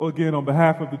Well, again, on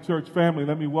behalf of the church family,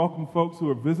 let me welcome folks who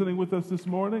are visiting with us this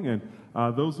morning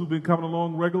and those who've been coming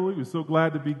along regularly. We're so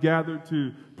glad to be gathered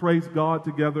to praise God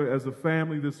together as a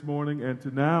family this morning and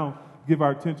to now give our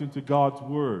attention to God's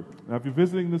Word. Now, if you're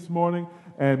visiting this morning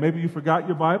and maybe you forgot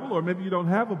your Bible or maybe you don't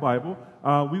have a Bible,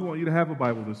 we want you to have a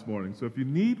Bible this morning. So if you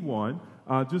need one,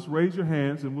 just raise your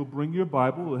hands and we'll bring you a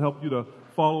Bible. It'll help you to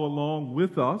follow along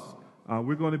with us.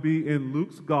 We're going to be in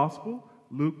Luke's Gospel.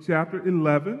 Luke chapter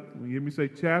 11, when you hear me say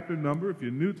chapter number, if you're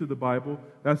new to the Bible,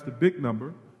 that's the big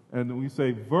number. And when we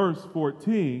say verse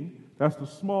 14, that's the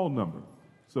small number.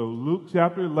 So Luke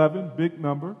chapter 11, big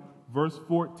number, verse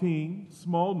 14,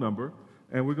 small number.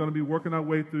 And we're going to be working our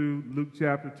way through Luke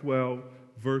chapter 12,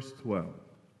 verse 12.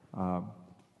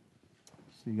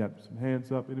 See, you got some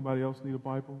hands up. Anybody else need a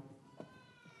Bible?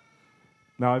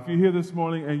 Now, if you're here this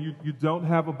morning and you don't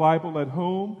have a Bible at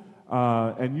home,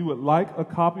 and you would like a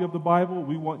copy of the Bible,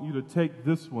 we want you to take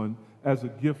this one as a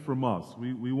gift from us.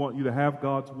 We want you to have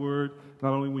God's Word,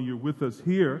 not only when you're with us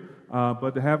here,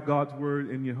 but to have God's Word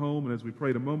in your home. And as we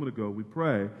prayed a moment ago, we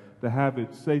pray to have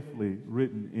it safely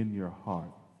written in your heart.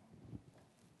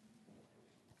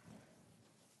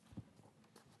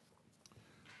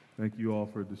 Thank you all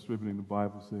for distributing the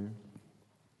Bibles here.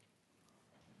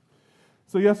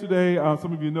 So yesterday,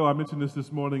 some of you know I mentioned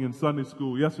this morning in Sunday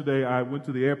school. Yesterday, I went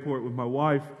to the airport with my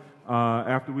wife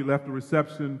after we left the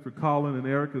reception for Colin and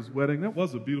Erica's wedding. That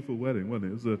was a beautiful wedding, wasn't it?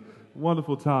 It was a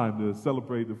wonderful time to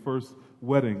celebrate the first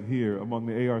wedding here among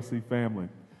the ARC family.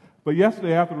 But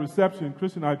yesterday, after the reception,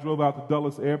 Chris and I drove out to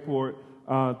Dulles Airport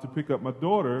to pick up my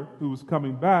daughter, who was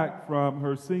coming back from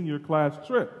her senior class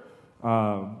trip.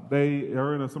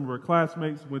 Her and some of her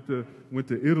classmates went to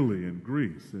Italy and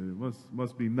Greece, and it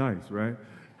must be nice, right?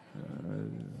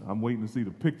 I'm waiting to see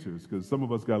the pictures because some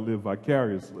of us got to live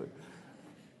vicariously.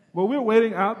 Well, we were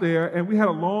waiting out there, and we had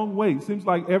a long wait. Seems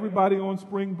like everybody on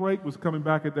spring break was coming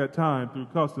back at that time through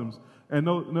customs, and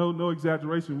no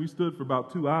exaggeration, we stood for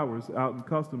about 2 hours out in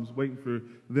customs waiting for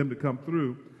them to come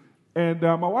through. And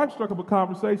my wife struck up a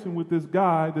conversation with this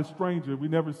guy, this stranger we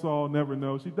never saw, never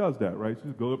know. She does that, right? She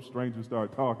just goes up to strangers and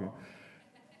start talking.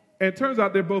 And it turns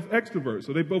out they're both extroverts,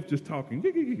 so they both just talking,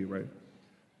 right?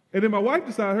 And then my wife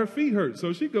decided her feet hurt,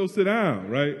 so she goes sit down,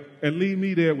 right? And leave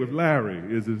me there with Larry,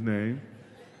 is his name.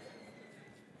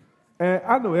 And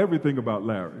I know everything about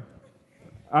Larry.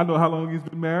 I know how long he's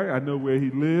been married. I know where he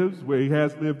lives, where he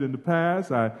has lived in the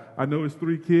past. I know his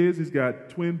 3 kids. He's got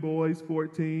twin boys,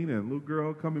 14, and a little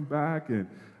girl coming back. And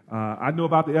I know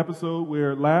about the episode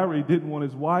where Larry didn't want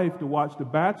his wife to watch The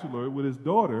Bachelor with his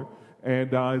daughter.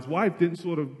 And his wife didn't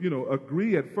sort of,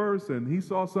 agree at first. And he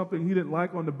saw something he didn't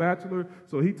like on The Bachelor.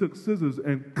 So he took scissors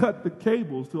and cut the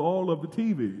cables to all of the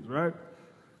TVs, right?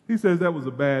 He says that was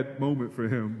a bad moment for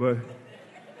him,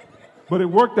 But it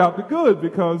worked out to good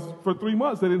because for 3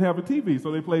 months they didn't have a TV,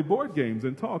 so they played board games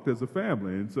and talked as a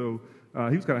family. And so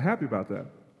he was kind of happy about that.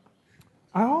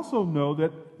 I also know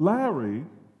that Larry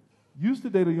used to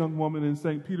date a young woman in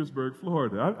St. Petersburg,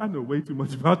 Florida. I know way too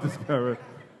much about this guy, right?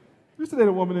 He used to date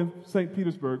a woman in St.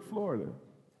 Petersburg, Florida.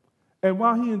 And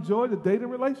while he enjoyed the dating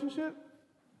relationship,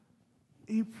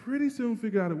 he pretty soon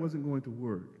figured out it wasn't going to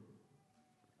work.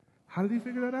 How did he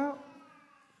figure that out?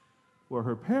 Well,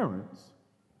 her parents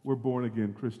were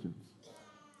born-again Christians.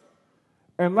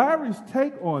 And Larry's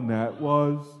take on that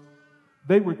was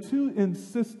they were too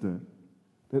insistent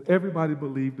that everybody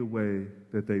believed the way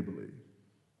that they believed.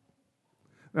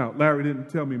 Now, Larry didn't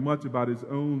tell me much about his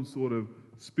own sort of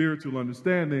spiritual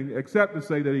understanding, except to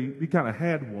say that he kind of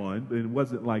had one, and it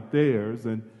wasn't like theirs,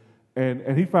 and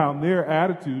he found their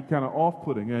attitude kind of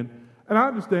off-putting. And I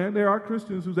understand there are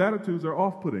Christians whose attitudes are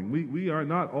off-putting. We are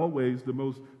not always the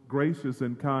most gracious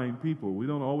and kind people. We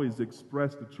don't always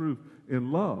express the truth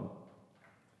in love.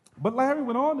 But Larry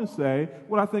went on to say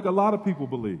what I think a lot of people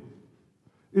believe.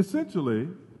 Essentially,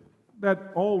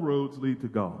 that all roads lead to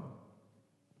God.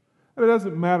 And it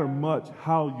doesn't matter much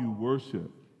how you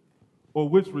worship or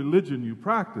which religion you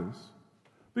practice,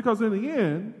 because in the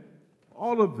end,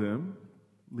 all of them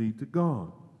lead to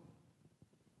God.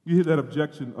 You hear that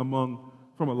objection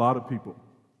from a lot of people.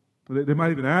 They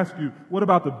might even ask you, what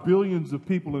about the billions of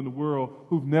people in the world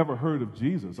who've never heard of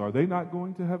Jesus? Are they not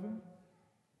going to heaven?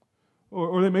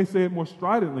 Or they may say it more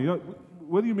stridently.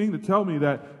 What do you mean to tell me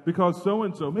that because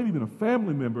so-and-so, maybe even a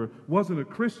family member, wasn't a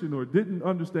Christian or didn't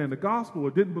understand the gospel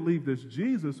or didn't believe this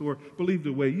Jesus or believe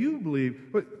the way you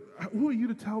believe, but who are you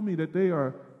to tell me that they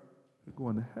are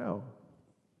going to hell?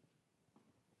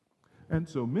 And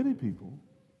so many people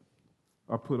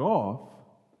are put off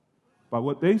by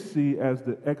what they see as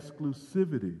the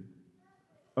exclusivity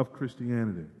of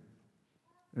Christianity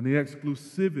and the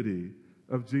exclusivity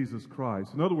of Jesus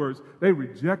Christ. In other words, they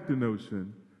reject the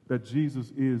notion that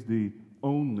Jesus is the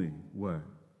only way.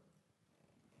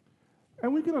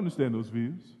 And we can understand those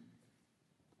views.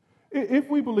 If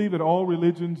we believe that all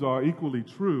religions are equally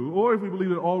true, or if we believe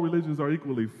that all religions are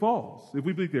equally false, if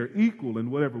we believe they're equal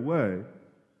in whatever way,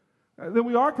 then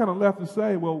we are kind of left to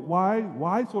say, well,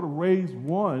 why sort of raise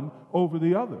one over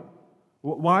the other?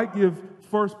 Why give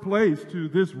first place to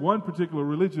this one particular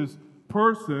religious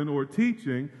person or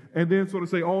teaching and then sort of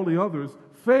say all the others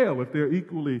fail if they're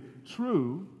equally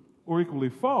true or equally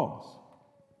false?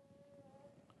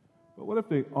 But what if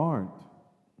they aren't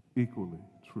equally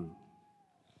true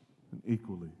and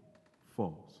equally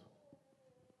false?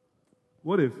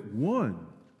 What if one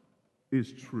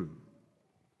is true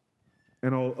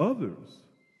and all others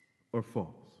are false?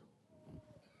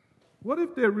 What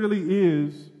if there really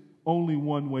is only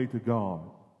one way to God?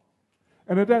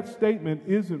 And that statement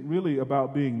isn't really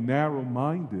about being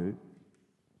narrow-minded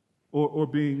or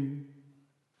being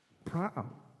proud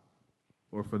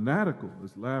or fanatical,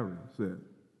 as Larry said.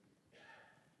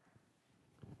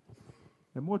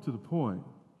 And more to the point,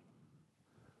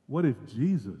 what if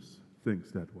Jesus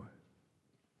thinks that way?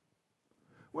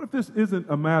 What if this isn't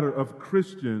a matter of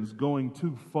Christians going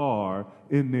too far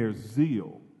in their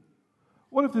zeal?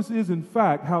 What if this is, in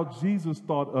fact, how Jesus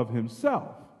thought of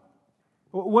himself?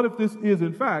 What if this is,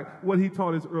 in fact, what he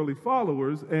taught his early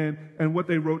followers and what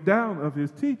they wrote down of his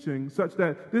teaching, such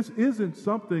that this isn't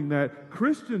something that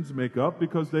Christians make up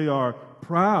because they are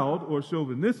proud or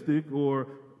chauvinistic or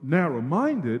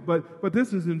narrow-minded, but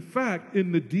this is, in fact,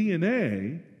 in the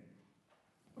DNA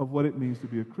of what it means to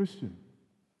be a Christian?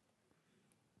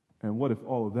 And what if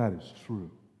all of that is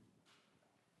true?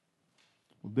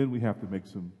 Well, then we have to make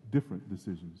some different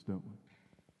decisions, don't we?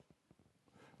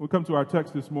 When we come to our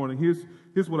text this morning,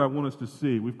 here's what I want us to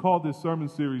see. We've called this sermon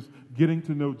series Getting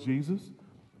to Know Jesus.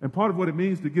 And part of what it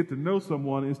means to get to know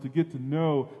someone is to get to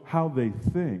know how they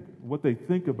think, what they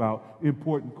think about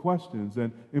important questions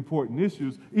and important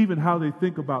issues, even how they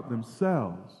think about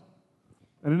themselves.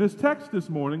 And in this text this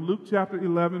morning, Luke chapter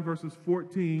 11, verses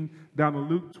 14 down to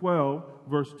Luke 12,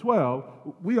 verse 12,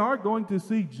 we are going to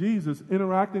see Jesus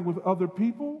interacting with other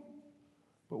people.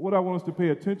 But what I want us to pay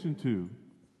attention to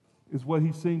is what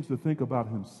he seems to think about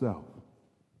himself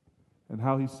and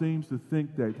how he seems to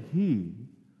think that he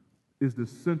is the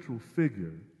central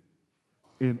figure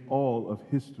in all of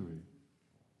history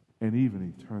and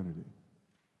even eternity.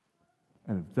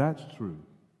 And if that's true,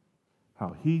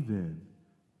 how he then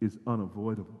is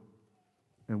unavoidable,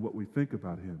 and what we think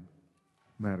about him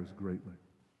matters greatly.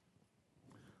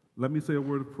 Let me say a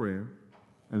word of prayer,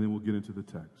 and then we'll get into the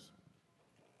text.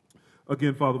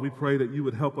 Again, Father, we pray that you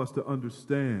would help us to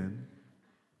understand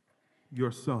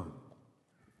your Son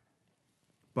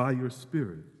by your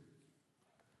Spirit.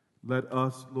 Let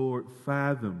us, Lord,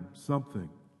 fathom something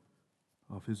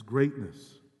of his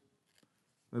greatness.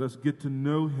 Let us get to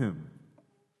know him,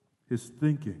 his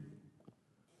thinking,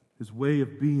 his way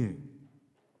of being,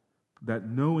 that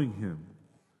knowing him,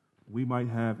 we might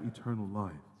have eternal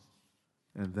life,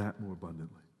 and that more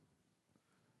abundantly.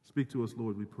 Speak to us,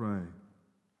 Lord, we pray,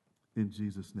 in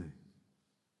Jesus' name.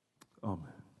 Amen.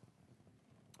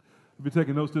 If you're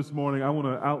taking notes this morning, I want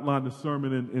to outline the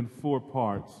sermon in 4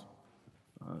 parts.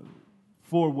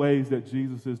 4 ways that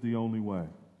Jesus is the only way.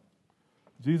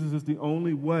 Jesus is the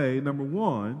only way, number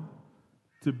 1,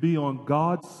 to be on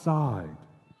God's side.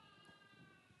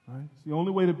 Right? It's the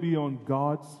only way to be on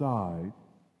God's side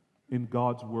in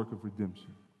God's work of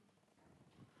redemption.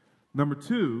 Number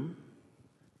 2,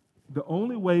 the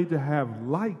only way to have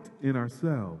light in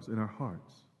ourselves, in our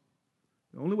hearts.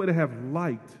 The only way to have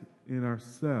light in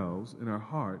ourselves, in our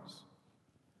hearts,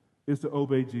 is to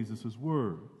obey Jesus'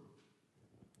 word.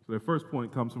 So that first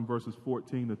point comes from verses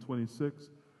 14 to 26.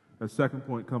 That second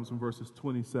point comes from verses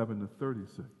 27 to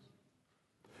 36.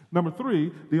 Number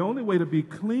 3, the only way to be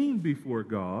clean before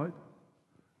God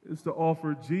is to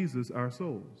offer Jesus our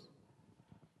souls.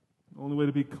 The only way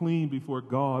to be clean before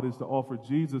God is to offer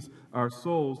Jesus our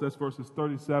souls. That's verses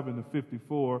 37 to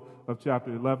 54 of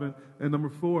chapter 11. And number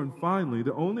 4, and finally,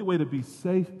 the only way to be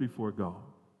safe before God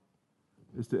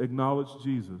is to acknowledge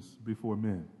Jesus before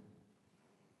men.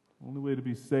 The only way to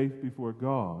be safe before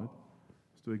God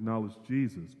is to acknowledge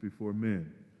Jesus before men.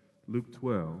 Luke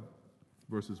 12,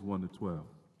 verses 1 to 12.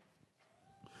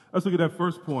 Let's look at that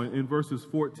first point in verses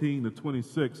 14 to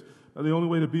 26. The only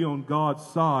way to be on God's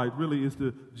side really is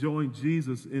to join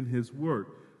Jesus in his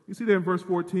work. You see there in verse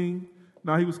 14?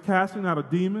 Now he was casting out a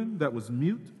demon that was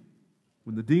mute.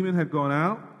 When the demon had gone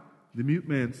out, the mute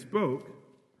man spoke,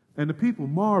 and the people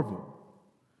marveled.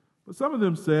 But some of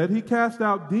them said, he cast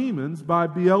out demons by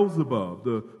Beelzebub,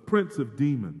 the prince of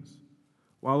demons.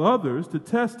 while others, to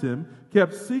test him,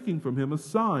 kept seeking from him a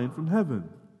sign from heaven.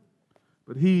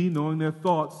 But he, knowing their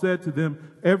thoughts, said to them,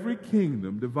 "Every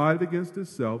kingdom divided against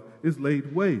itself is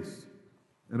laid waste,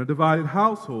 and a divided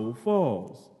household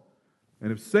falls.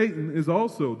 And if Satan is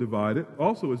also divided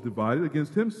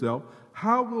against himself,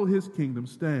 how will his kingdom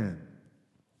stand?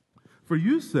 For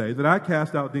you say that I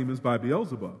cast out demons by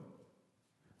Beelzebub.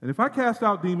 And if I cast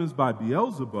out demons by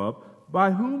Beelzebub,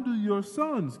 by whom do your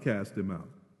sons cast them out?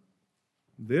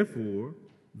 Therefore,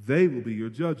 they will be your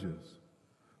judges.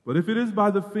 But if it is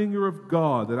by the finger of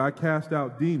God that I cast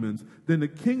out demons, then the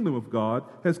kingdom of God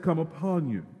has come upon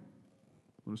you.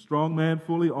 When a strong man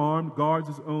fully armed guards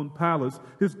his own palace,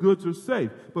 his goods are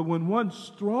safe. But when one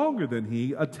stronger than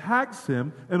he attacks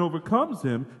him and overcomes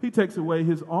him, he takes away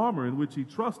his armor in which he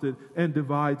trusted and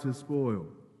divides his spoil.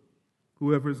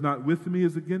 Whoever is not with me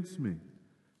is against me,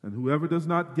 and whoever does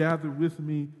not gather with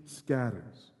me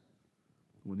scatters.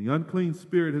 When the unclean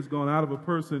spirit has gone out of a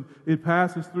person, it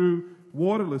passes through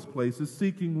waterless places,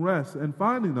 seeking rest, and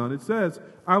finding none, it says,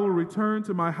 I will return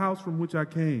to my house from which I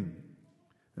came.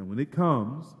 And when it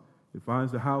comes, it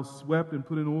finds the house swept and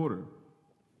put in order.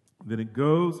 Then it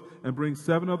goes and brings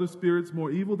 7 other spirits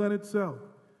more evil than itself,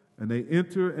 and they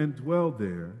enter and dwell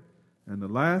there, and the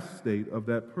last state of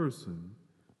that person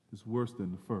is worse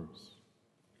than the first."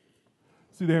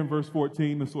 See there in verse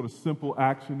 14, the sort of simple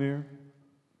action there?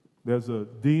 There's a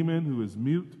demon who is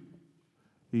mute.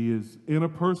 He is in a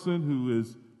person who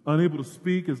is unable to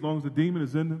speak as long as the demon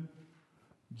is in them.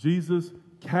 Jesus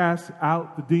casts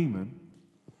out the demon,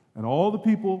 and all the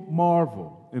people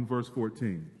marvel in verse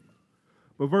 14.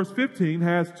 But verse 15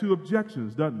 has 2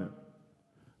 objections, doesn't it?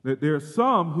 That there are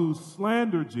some who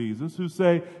slander Jesus, who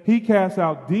say he casts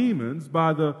out demons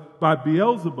by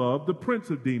Beelzebub, the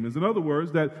prince of demons. In other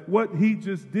words, that what he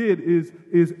just did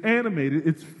is animated,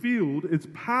 it's fueled, it's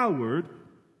powered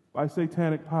by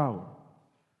satanic power.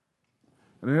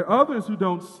 And there are others who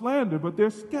don't slander, but they're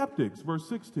skeptics. Verse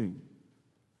 16.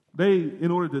 They,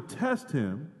 in order to test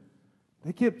him,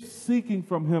 they kept seeking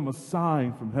from him a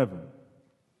sign from heaven.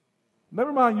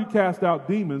 Never mind you cast out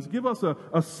demons, give us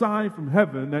a sign from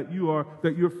heaven that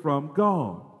you're from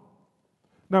God.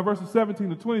 Now, verses 17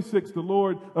 to 26, the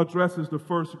Lord addresses the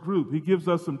first group. He gives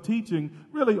us some teaching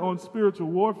really on spiritual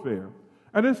warfare.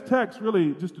 And this text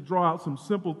really, just to draw out some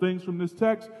simple things from this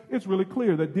text, it's really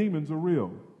clear that demons are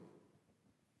real.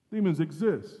 Demons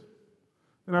exist.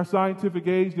 In our scientific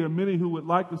age, there are many who would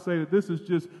like to say that this is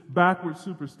just backward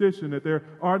superstition, that there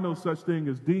are no such thing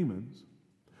as demons.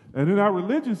 And in our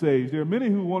religious age, there are many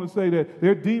who want to say that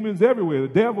there are demons everywhere.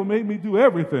 The devil made me do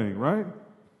everything, right?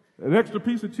 An extra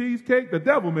piece of cheesecake, the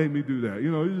devil made me do that.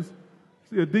 You just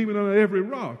see a demon under every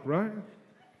rock, right?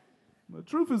 The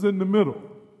truth is in the middle,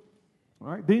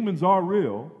 right? Demons are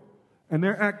real, and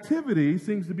their activity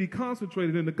seems to be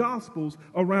concentrated in the Gospels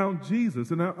around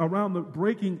Jesus and around the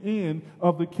breaking in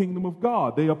of the kingdom of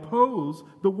God. They oppose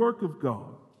the work of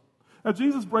God. Now,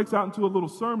 Jesus breaks out into a little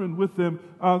sermon with them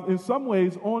in some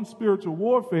ways on spiritual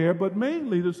warfare, but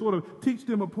mainly to sort of teach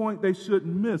them a point they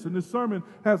shouldn't miss. And this sermon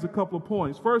has a couple of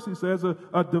points. First, he says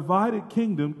a divided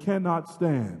kingdom cannot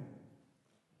stand.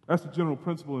 That's the general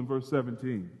principle in verse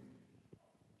 17.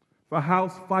 If a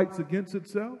house fights against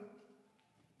itself,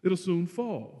 it'll soon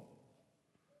fall.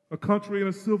 A country in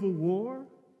a civil war,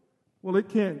 well, it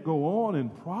can't go on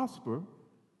and prosper.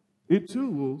 It too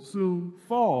will soon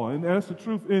fall. And that's the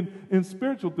truth in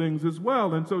spiritual things as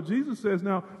well. And so Jesus says,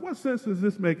 now, what sense does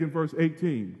this make in verse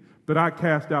 18? That I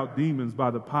cast out demons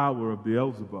by the power of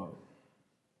Beelzebub.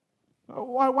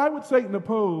 Why would Satan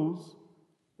oppose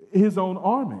his own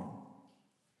army?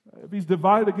 If he's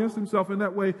divided against himself in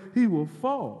that way, he will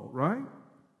fall, right?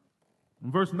 In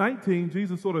verse 19,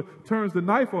 Jesus sort of turns the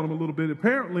knife on him a little bit.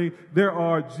 Apparently, there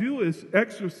are Jewish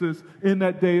exorcists in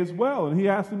that day as well. And he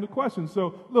asked them the question,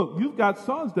 so, look, you've got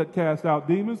sons that cast out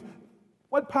demons.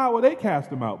 What power they cast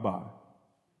them out by?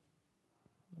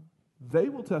 They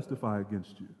will testify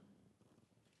against you.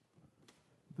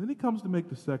 Then he comes to make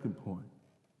the second point.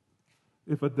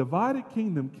 If a divided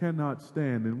kingdom cannot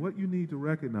stand, then what you need to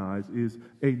recognize is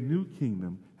a new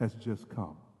kingdom has just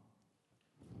come.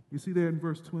 You see there in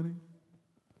verse 20?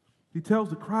 He tells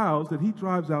the crowds that he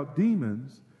drives out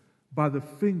demons by the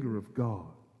finger of God.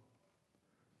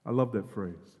 I love that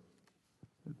phrase.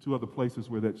 There are 2 other places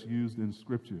where that's used in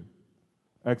Scripture.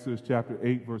 Exodus chapter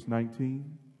 8, verse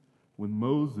 19, when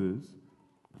Moses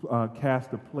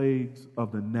cast the plagues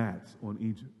of the gnats on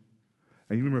Egypt.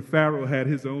 And you remember Pharaoh had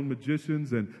his own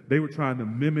magicians, and they were trying to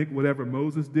mimic whatever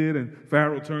Moses did. And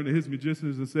Pharaoh turned to his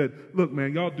magicians and said, look,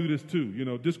 man, y'all do this too.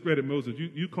 Discredit Moses.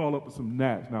 You call up some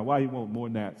gnats. Now, why he want more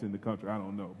gnats in the country, I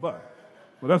don't know. But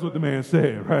that's what the man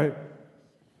said, right?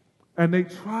 And they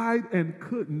tried and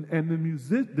couldn't, and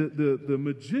the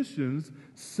magicians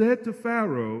said to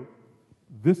Pharaoh,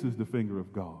 "This is the finger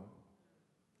of God.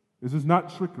 This is not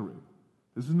trickery.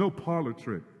 This is no parlor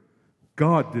trick.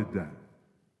 God did that."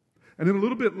 And then a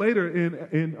little bit later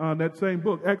in that same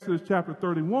book, Exodus chapter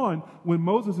 31, when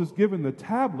Moses is given the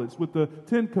tablets with the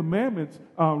 10 Commandments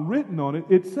written on it,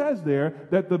 it says there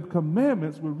that the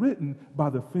commandments were written by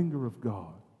the finger of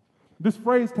God. This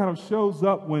phrase kind of shows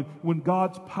up when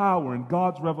God's power and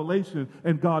God's revelation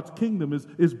and God's kingdom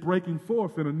is breaking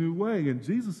forth in a new way. And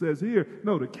Jesus says here,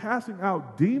 no, the casting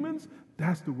out demons,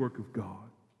 that's the work of God.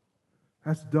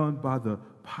 That's done by the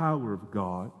power of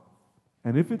God.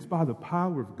 And if it's by the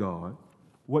power of God,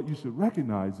 what you should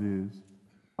recognize is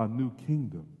a new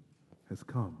kingdom has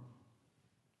come.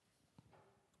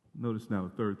 Notice now the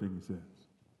third thing he says.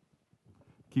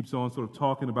 Keeps on sort of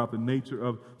talking about the nature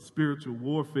of spiritual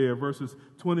warfare. Verses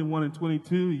 21 and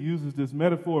 22, he uses this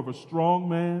metaphor of a strong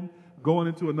man going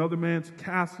into another man's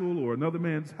castle or another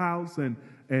man's house and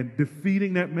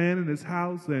defeating that man in his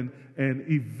house and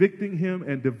evicting him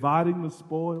and dividing the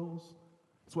spoils.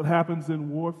 That's what happens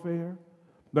in warfare.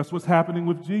 That's what's happening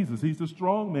with Jesus. He's the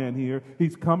strong man here.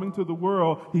 He's coming to the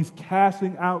world. He's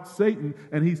casting out Satan,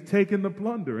 and he's taking the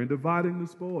plunder and dividing the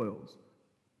spoils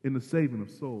in the saving of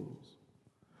souls.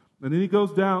 And then he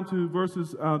goes down to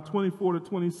verses 24 to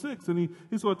 26, and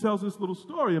he sort of tells this little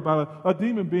story about a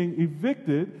demon being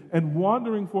evicted and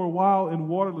wandering for a while in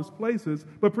waterless places,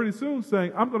 but pretty soon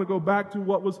saying, "I'm going to go back to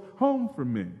what was home for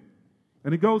me."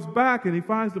 And he goes back and he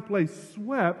finds the place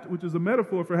swept, which is a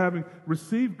metaphor for having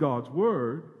received God's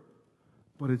word,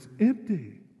 but it's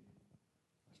empty.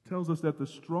 It tells us that the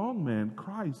strong man,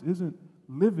 Christ, isn't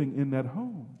living in that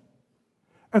home.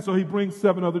 And so he brings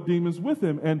 7 other demons with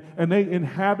him, and they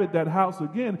inhabit that house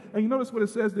again. And you notice what it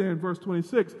says there in verse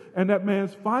 26, and that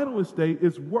man's final estate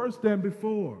is worse than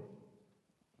before.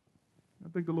 I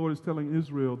think the Lord is telling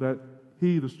Israel that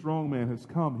he, the strong man, has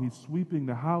come. He's sweeping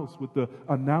the house with the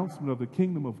announcement of the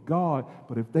kingdom of God.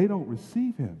 But if they don't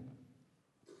receive him,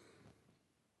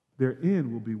 their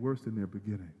end will be worse than their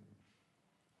beginning.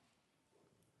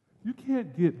 You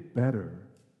can't get better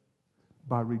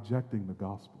by rejecting the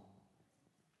gospel.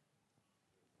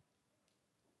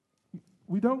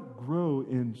 We don't grow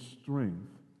in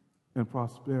strength and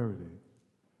prosperity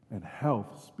and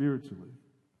health spiritually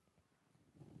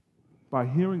by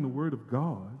hearing the word of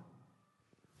God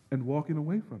and walking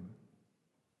away from it,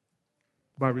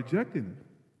 by rejecting it,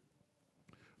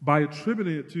 by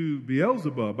attributing it to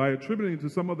Beelzebub, by attributing it to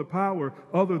some other power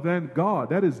other than God.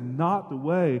 That is not the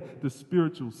way to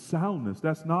spiritual soundness.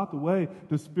 That's not the way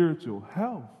to spiritual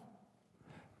health.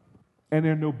 And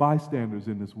there are no bystanders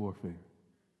in this warfare.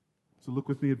 So look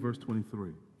with me at verse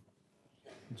 23.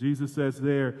 Jesus says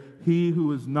there, "He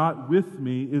who is not with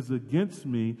me is against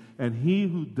me, and he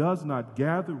who does not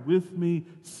gather with me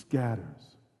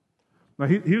scatters." Now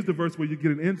here's the verse where you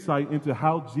get an insight into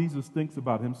how Jesus thinks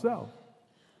about himself.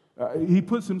 He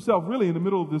puts himself really in the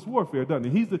middle of this warfare,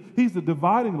 doesn't he? He's the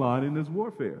dividing line in this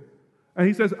warfare. And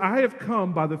he says, "I have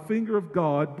come by the finger of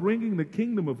God, bringing the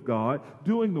kingdom of God,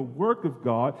 doing the work of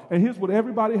God." And here's what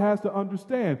everybody has to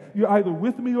understand. You're either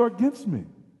with me or against me.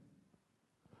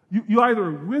 You either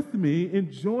are with me in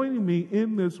joining me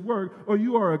in this work, or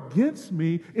you are against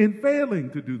me in failing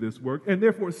to do this work, and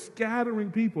therefore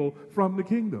scattering people from the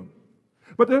kingdom.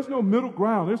 But there's no middle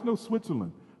ground. There's no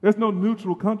Switzerland. There's no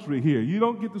neutral country here. You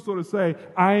don't get to sort of say,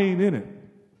 "I ain't in it."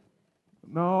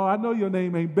 No, I know your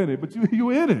name ain't Bennett, but you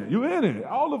in it. You're in it.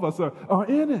 All of us are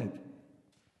in it.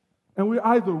 And we're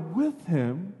either with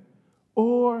him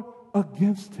or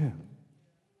against him.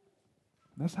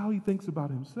 That's how he thinks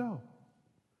about himself.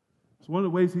 It's one of the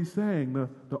ways he's saying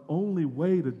the only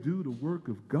way to do the work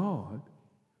of God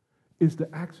is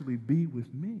to actually be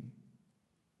with me.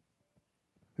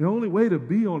 The only way to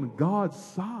be on God's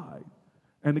side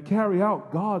and to carry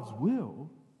out God's will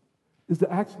is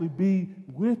to actually be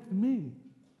with me.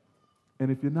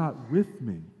 And if you're not with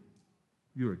me,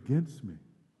 you're against me.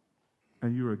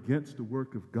 And you're against the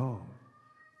work of God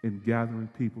in gathering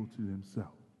people to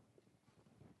himself.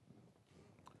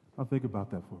 Now think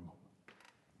about that for a moment.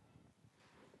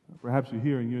 Perhaps you're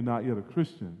here and you're not yet a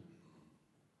Christian.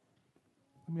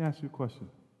 Let me ask you a question.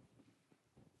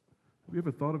 Have you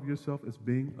ever thought of yourself as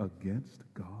being against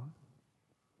God?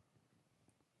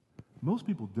 Most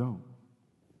people don't.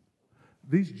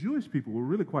 These Jewish people were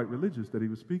really quite religious that he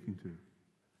was speaking to.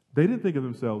 They didn't think of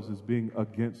themselves as being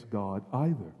against God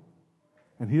either.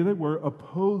 And here they were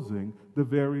opposing the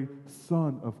very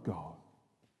Son of God.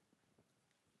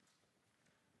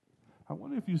 I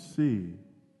wonder if you see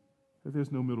that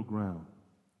there's no middle ground.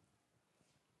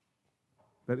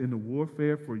 that in the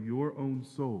warfare for your own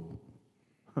soul,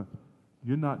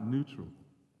 you're not neutral.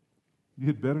 You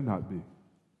had better not be.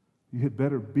 You had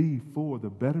better be for the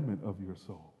betterment of your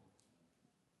soul.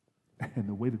 And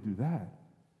the way to do that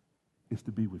is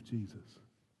to be with Jesus.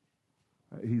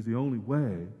 He's the only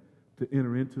way to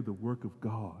enter into the work of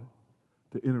God,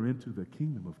 to enter into the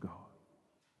kingdom of God.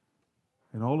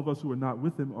 And all of us who are not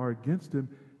with him are against him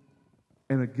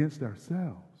and against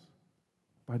ourselves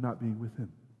by not being with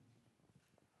him.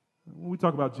 When we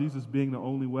talk about Jesus being the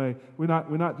only way, we're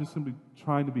not just simply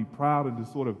trying to be proud and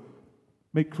to sort of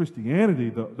make Christianity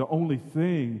the only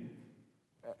thing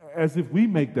as if we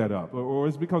make that up, or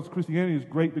it's because Christianity is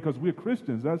great because we're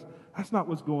Christians. That's not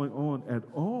what's going on at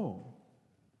all.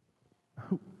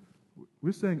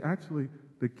 We're saying actually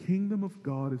the kingdom of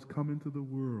God has come into the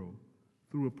world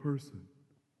through a person,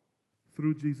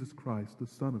 through Jesus Christ, the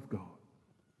Son of God.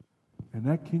 And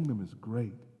that kingdom is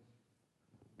great.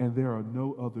 And there are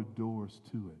no other doors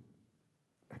to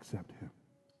it except him.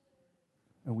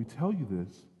 And we tell you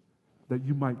this that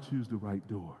you might choose the right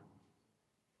door.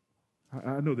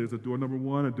 I know there's a door number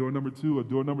 1, a door number 2, a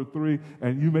door number 3,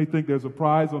 and you may think there's a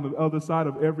prize on the other side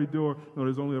of every door. No,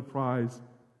 there's only a prize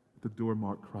at the door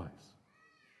marked Christ.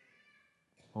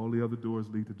 All the other doors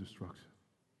lead to destruction.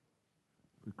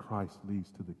 But Christ leads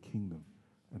to the kingdom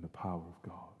and the power of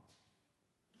God.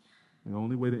 The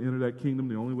only way to enter that kingdom,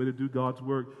 the only way to do God's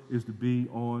work is to be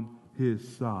on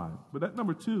his side. But that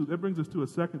number 2, that brings us to a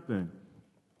second thing.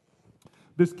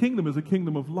 This kingdom is a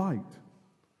kingdom of light.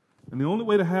 And the only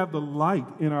way to have the light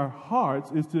in our hearts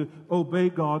is to obey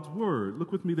God's word.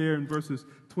 Look with me there in verses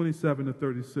 27 to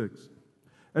 36.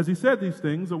 As he said these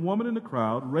things, a woman in the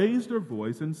crowd raised her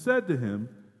voice and said to him,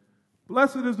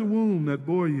 "Blessed is the womb that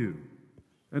bore you,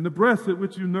 and the breast at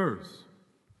which you nurse."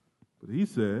 But he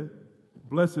said,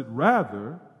 "Blessed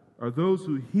rather are those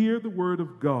who hear the word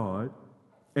of God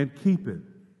and keep it."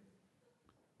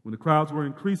 When the crowds were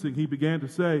increasing, he began to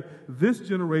say, "This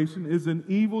generation is an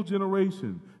evil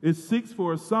generation. It seeks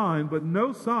for a sign, but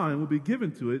no sign will be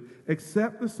given to it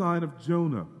except the sign of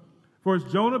Jonah. For as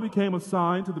Jonah became a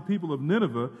sign to the people of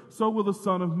Nineveh, so will the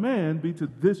Son of Man be to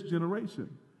this generation.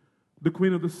 The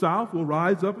queen of the south will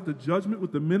rise up at the judgment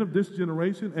with the men of this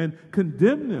generation and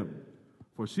condemn them.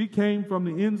 For she came from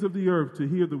the ends of the earth to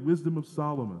hear the wisdom of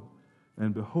Solomon.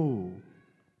 And behold,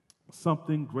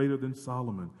 something greater than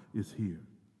Solomon is here.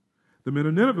 The men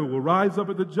of Nineveh will rise up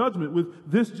at the judgment with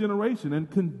this generation and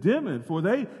condemn it, for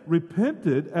they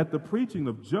repented at the preaching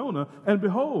of Jonah, and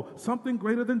behold, something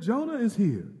greater than Jonah is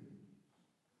here.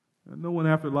 And no one,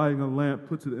 after lighting a lamp,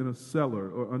 puts it in a cellar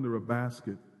or under a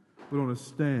basket, but on a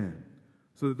stand,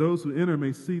 so that those who enter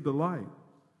may see the light.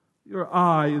 Your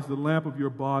eye is the lamp of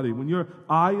your body. When your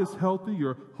eye is healthy,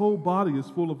 your whole body is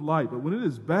full of light. But when it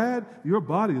is bad, your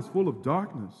body is full of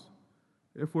darkness.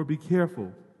 Therefore be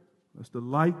careful, lest the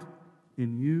light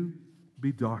in you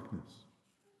be darkness.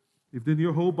 If then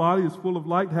your whole body is full of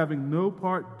light, having no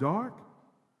part dark,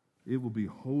 it will be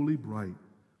wholly bright,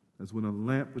 as when a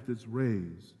lamp with its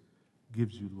rays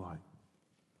gives you light."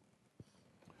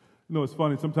 You know, it's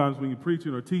funny, sometimes when you're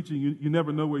preaching or teaching, you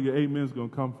never know where your amen is going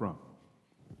to come from.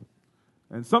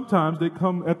 And sometimes they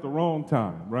come at the wrong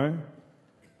time, right?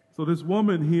 So this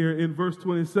woman here in verse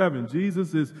 27,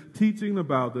 Jesus is teaching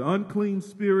about the unclean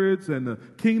spirits and the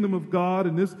kingdom of God.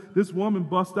 And this woman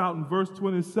busts out in verse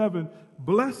 27,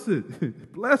 blessed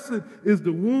is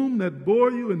the womb that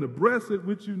bore you and the breast at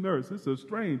which you nurse. It's a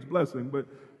strange blessing, but,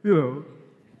 you know,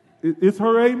 it's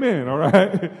her amen, all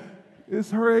right?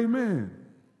 It's her amen.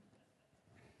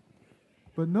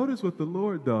 But notice what the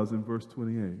Lord does in verse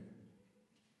 28.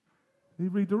 He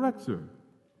redirects her.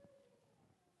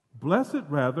 Blessed,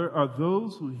 rather, are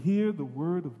those who hear the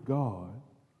word of God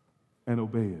and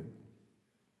obey it.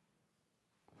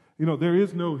 You know, there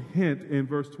is no hint in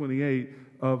verse 28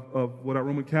 of what our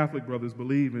Roman Catholic brothers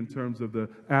believe in terms of the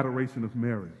adoration of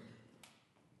Mary.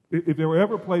 If there were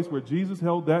ever a place where Jesus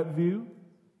held that view,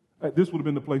 this would have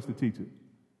been the place to teach it.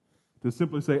 To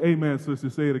simply say, "Amen, sister,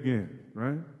 say it again,"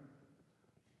 right?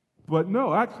 But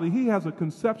no, actually, he has a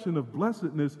conception of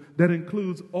blessedness that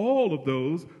includes all of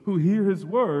those who hear his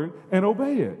word and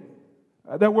obey it.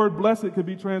 That word blessed could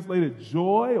be translated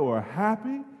joy or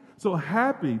happy. So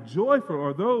happy, joyful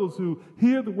are those who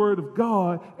hear the word of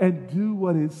God and do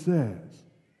what it says.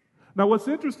 Now, what's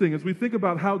interesting as we think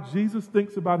about how Jesus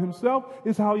thinks about himself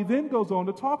is how he then goes on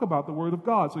to talk about the word of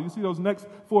God. So you see those next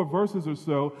 4 verses or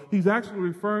so, he's actually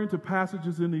referring to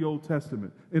passages in the Old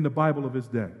Testament, in the Bible of his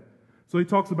day. So he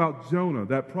talks about Jonah,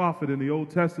 that prophet in the Old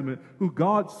Testament, who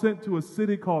God sent to a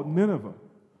city called Nineveh.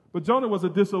 But Jonah was a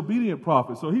disobedient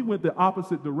prophet, so he went the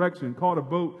opposite direction, caught a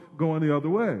boat going the other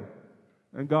way.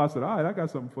 And God said, all right, I got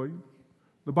something for you.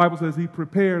 The Bible says he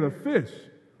prepared a fish.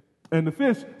 And the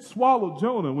fish swallowed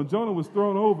Jonah when Jonah was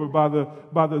thrown over by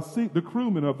the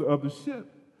crewmen of the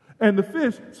ship. And the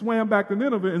fish swam back to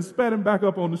Nineveh and spat him back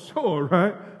up on the shore,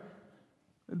 right?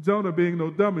 And Jonah, being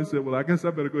no dummy, said, well, I guess I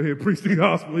better go ahead and preach the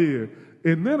gospel here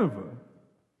in Nineveh.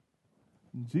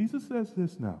 And Jesus says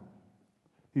this now.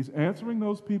 He's answering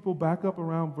those people back up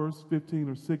around verse 15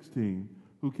 or 16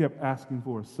 who kept asking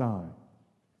for a sign.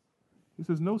 He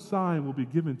says, no sign will be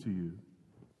given to you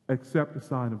except the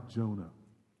sign of Jonah.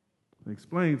 He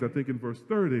explains, I think in verse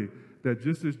 30, that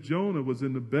just as Jonah was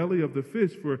in the belly of the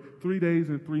fish for 3 days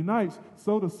and 3 nights,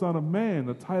 so the Son of Man,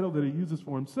 the title that he uses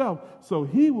for himself, so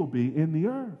he will be in the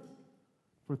earth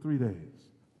for 3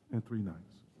 days and 3 nights.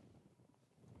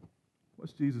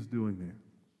 What's Jesus doing there?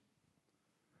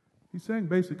 He's saying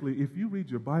basically, if you read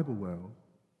your Bible well,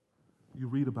 you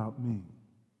read about me.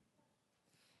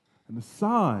 And the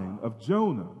sign of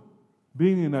Jonah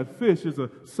being in that fish is a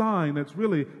sign that's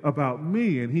really about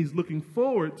me. And he's looking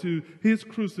forward to his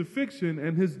crucifixion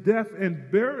and his death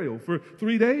and burial. For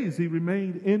 3 days he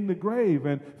remained in the grave,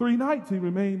 and 3 nights he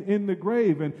remained in the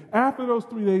grave. And after those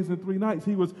 3 days and 3 nights,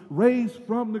 he was raised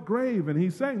from the grave. And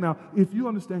he's saying, now, if you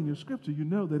understand your scripture, you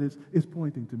know that it's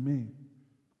pointing to me.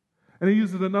 And he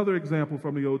uses another example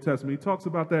from the Old Testament. He talks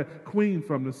about that queen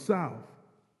from the south,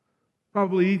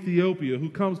 probably Ethiopia, who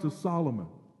comes to Solomon.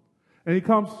 And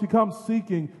she comes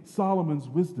seeking Solomon's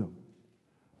wisdom.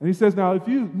 And he says, now, if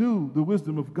you knew the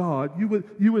wisdom of God, you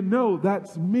would know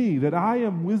that's me, that I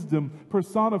am wisdom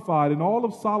personified in all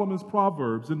of Solomon's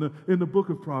Proverbs, in the book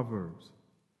of Proverbs.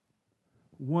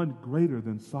 One greater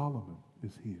than Solomon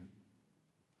is here.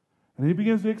 And he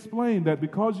begins to explain that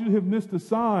because you have missed a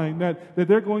sign, that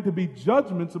there are going to be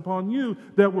judgments upon you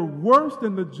that were worse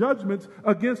than the judgments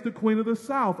against the queen of the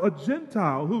south, a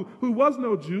Gentile who was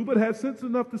no Jew but had sense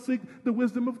enough to seek the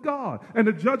wisdom of God. And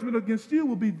the judgment against you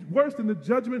will be worse than the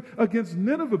judgment against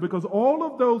Nineveh, because all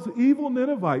of those evil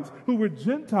Ninevites who were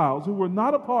Gentiles, who were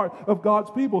not a part of God's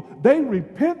people, they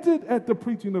repented at the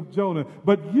preaching of Jonah.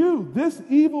 But you, this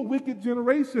evil, wicked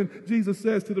generation, Jesus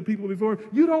says to the people before him,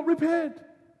 you don't repent.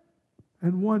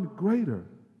 And one greater,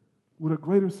 with a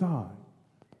greater sign,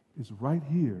 is right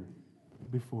here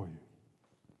before you.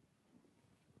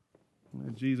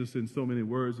 And Jesus, in so many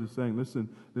words, is saying, listen,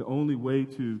 the only way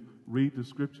to read the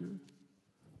Scripture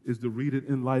is to read it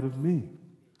in light of me,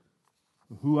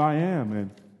 who I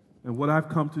am, and what I've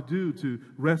come to do to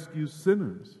rescue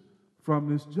sinners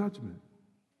from this judgment.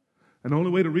 And the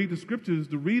only way to read the Scripture is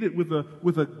to read it with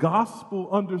a gospel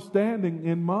understanding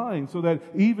in mind, so that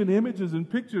even images and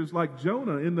pictures like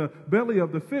Jonah in the belly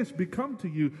of the fish become to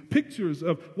you pictures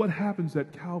of what happens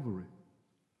at Calvary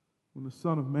when the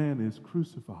Son of Man is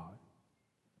crucified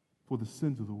for the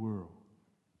sins of the world.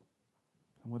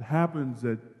 And what happens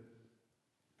at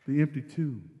the empty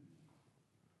tomb.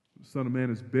 The Son of Man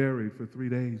is buried for 3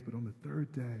 days, but on the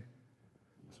third day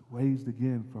is raised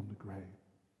again from the grave.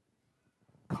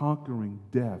 Conquering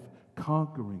death,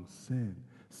 conquering sin,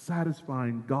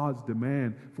 satisfying God's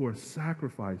demand for a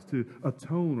sacrifice to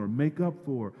atone or make up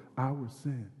for our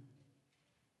sin.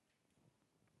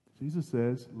 Jesus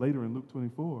says later in Luke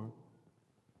 24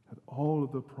 that all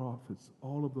of the prophets,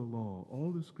 all of the law,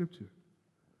 all the Scripture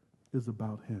is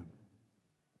about him.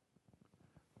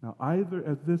 Now, either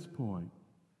at this point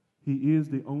he is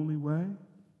the only way,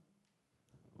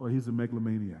 or he's a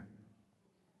megalomaniac.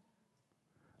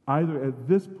 Either at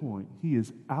this point, he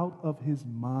is out of his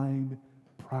mind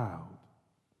proud,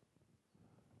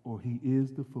 or he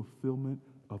is the fulfillment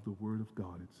of the Word of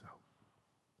God itself.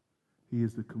 He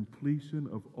is the completion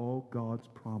of all God's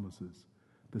promises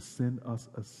to send us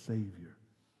a Savior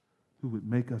who would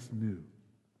make us new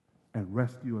and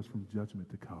rescue us from judgment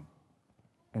to come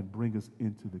and bring us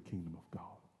into the kingdom of God.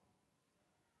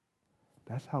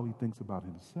 That's how he thinks about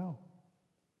himself.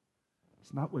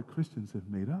 It's not what Christians have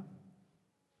made up.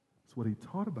 It's what he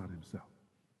taught about himself,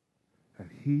 that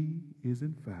he is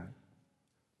in fact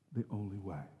the only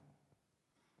way.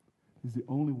 He's the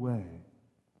only way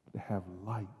to have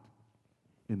light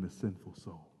in the sinful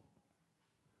soul.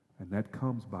 And that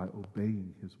comes by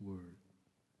obeying his word.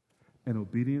 And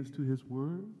obedience to his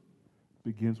word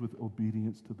begins with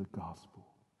obedience to the gospel.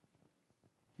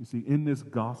 You see, in this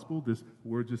gospel, this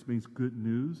word just means good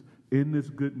news. In this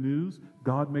good news,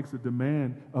 God makes a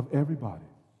demand of everybody.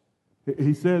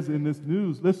 He says in this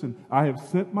news, listen, I have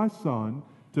sent my son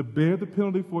to bear the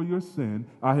penalty for your sin.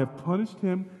 I have punished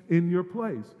him in your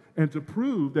place. And to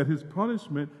prove that his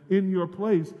punishment in your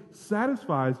place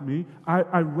satisfies me,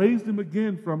 I raised him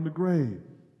again from the grave.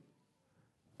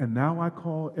 And now I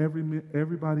call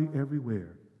everybody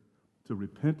everywhere to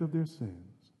repent of their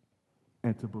sins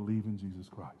and to believe in Jesus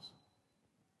Christ.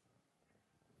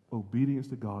 Obedience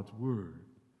to God's word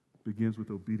begins with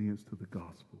obedience to the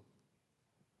gospel.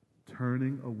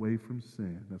 Turning away from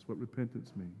sin, that's what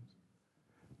repentance means,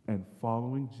 and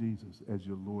following Jesus as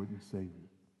your Lord and Savior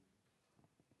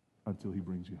until he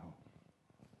brings you home.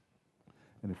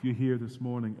 And if you're here this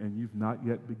morning and you've not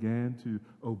yet began to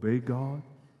obey God,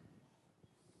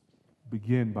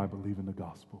 begin by believing the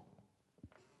gospel.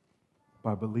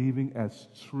 By believing as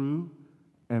true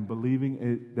and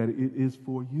believing that it is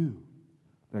for you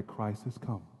that Christ has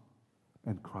come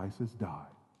and Christ has died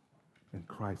and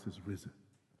Christ has risen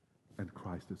and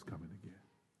Christ is coming again.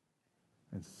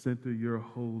 And center your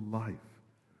whole life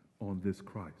on this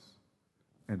Christ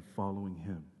and following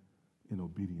him in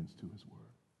obedience to his word.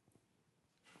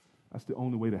 That's the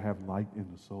only way to have light in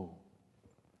the soul,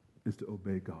 is to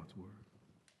obey God's word.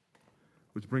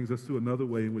 Which brings us to another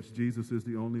way in which Jesus is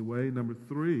the only way. Number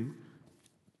 3,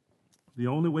 the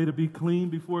only way to be clean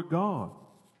before God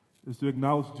is to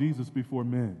acknowledge Jesus before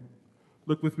men.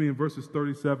 Look with me in verses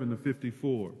 37 to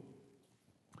 54.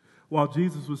 While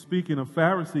Jesus was speaking, a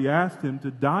Pharisee asked him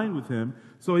to dine with him,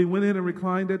 so he went in and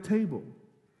reclined at table.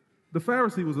 The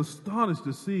Pharisee was astonished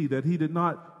to see that he did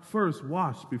not first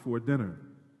wash before dinner.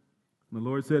 And the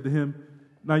Lord said to him,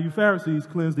 "Now you Pharisees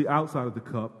cleanse the outside of the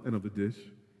cup and of the dish,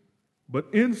 but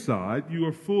inside you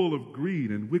are full of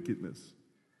greed and wickedness.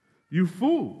 You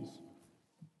fools!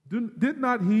 Did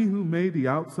not he who made the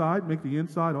outside make the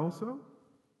inside also?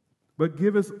 But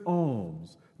give us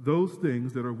alms those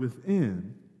things that are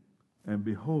within, and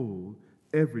behold,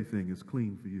 everything is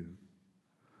clean for you.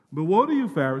 But woe to you,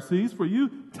 Pharisees, for you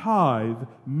tithe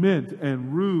mint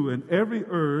and rue and every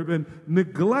herb, and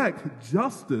neglect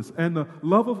justice and the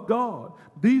love of God.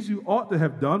 These you ought to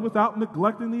have done without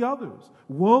neglecting the others.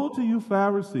 Woe to you,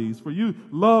 Pharisees, for you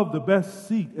love the best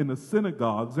seat in the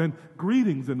synagogues and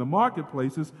greetings in the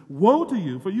marketplaces. Woe to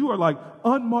you, for you are like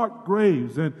unmarked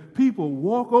graves, and people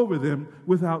walk over them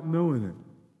without knowing it."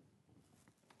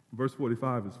 Verse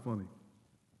 45 is funny.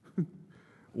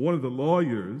 One of the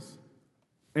lawyers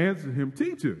answered him,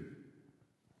 "Teacher,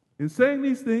 in saying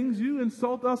these things, you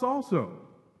insult us also."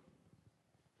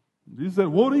 Jesus said,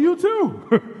 "Woe to you too."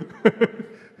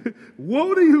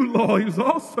 "Woe to you, lawyers,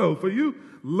 also, for you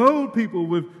load people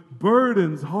with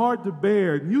burdens hard to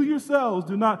bear, and you yourselves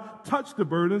do not touch the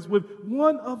burdens with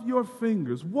one of your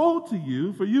fingers. Woe to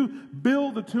you, for you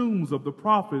build the tombs of the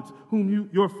prophets whom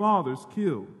your fathers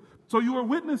killed. So you are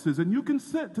witnesses, and you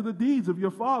consent to the deeds of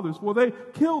your fathers, for they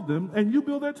killed them, and you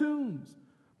build their tombs.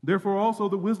 Therefore also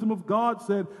the wisdom of God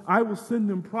said, I will send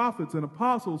them prophets and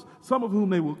apostles, some of whom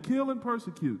they will kill and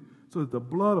persecute, so that the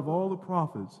blood of all the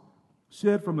prophets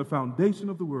shed from the foundation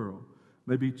of the world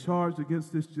may be charged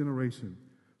against this generation.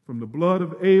 From the blood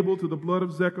of Abel to the blood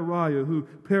of Zechariah, who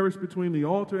perished between the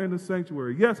altar and the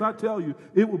sanctuary. Yes, I tell you,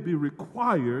 it will be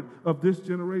required of this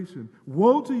generation.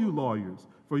 Woe to you, lawyers,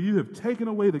 for you have taken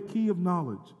away the key of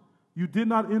knowledge. You did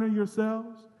not enter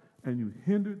yourselves, and you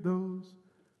hindered those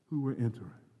who were entering."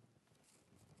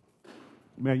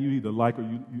 Man, you either like or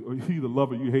you either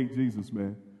love or you hate Jesus,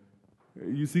 man.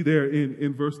 You see there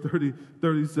in verse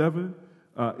 37,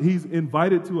 he's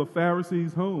invited to a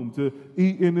Pharisee's home to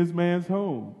eat in this man's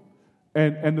home.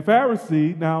 And the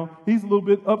Pharisee, now, he's a little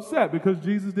bit upset because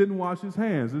Jesus didn't wash his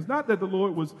hands. It's not that the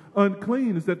Lord was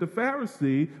unclean. It's that the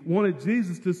Pharisee wanted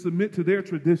Jesus to submit to their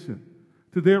tradition,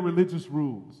 to their religious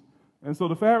rules. And so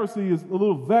the Pharisee is a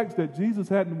little vexed that Jesus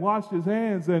hadn't washed his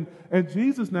hands. And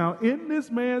Jesus now, in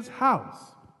this man's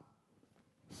house,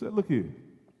 said, "Look here,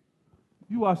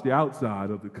 you wash the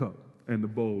outside of the cup and the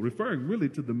bowl," referring really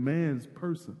to the man's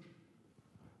person.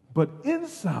 "But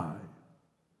inside,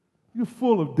 you're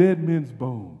full of dead men's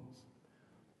bones.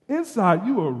 Inside,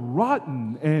 you are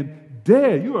rotten and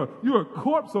dead. You're a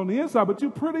corpse on the inside, but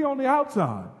you're pretty on the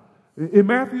outside." In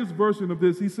Matthew's version of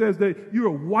this, he says that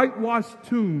you're whitewashed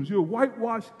tombs, you're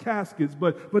whitewashed caskets,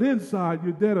 but inside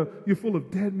you're dead. You're full of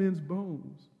dead men's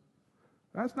bones.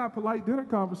 That's not polite dinner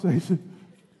conversation.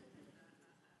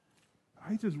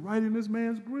 He's just right in this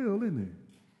man's grill, isn't he?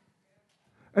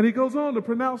 And he goes on to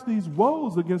pronounce these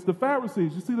woes against the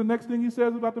Pharisees. You see the next thing he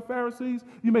says about the Pharisees?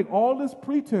 You make all this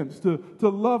pretense to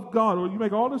love God, or you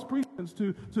make all this pretense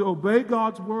to obey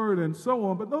God's word and so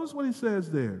on. But notice what he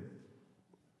says there.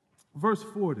 Verse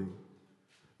 40.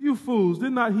 "You fools,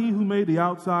 did not he who made the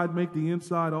outside make the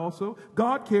inside also?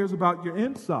 God cares about your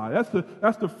inside."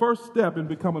 That's the first step in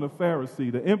becoming a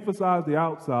Pharisee, to emphasize the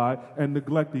outside and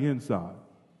neglect the inside.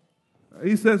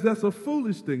 He says that's a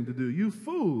foolish thing to do. You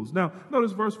fools. Now,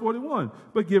 notice verse 41.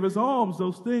 "But give as alms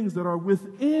those things that are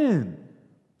within,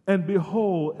 and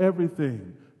behold,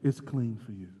 everything is clean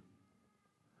for you."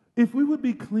 If we would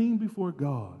be clean before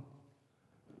God,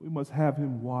 we must have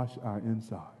him wash our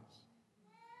insides,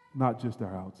 not just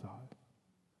our outside.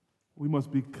 We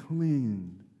must be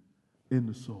cleaned in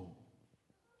the soul.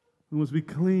 We must be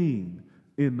clean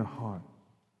in the heart.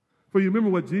 For you remember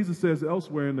what Jesus says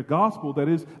elsewhere in the gospel, that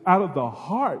is out of the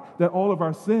heart that all of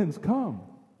our sins come.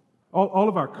 All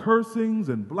of our cursings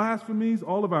and blasphemies,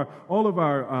 all of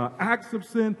our acts of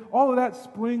sin, all of that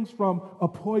springs from a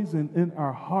poison in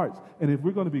our hearts. And if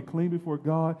we're going to be clean before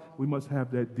God, we must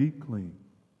have that deep clean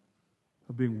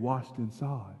of being washed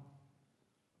inside,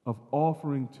 of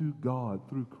offering to God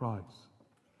through Christ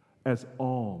as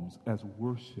alms, as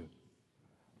worship,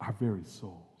 our very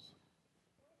souls.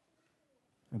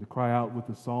 And to cry out with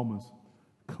the psalmist,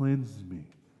 cleanse me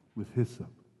with hyssop.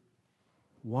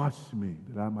 Wash me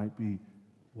that I might be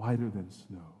whiter than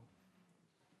snow.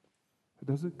 It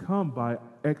doesn't come by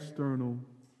external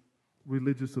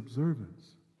religious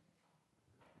observance.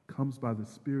 It comes by the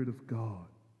Spirit of God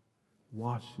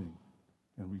washing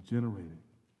and regenerating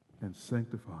and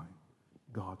sanctifying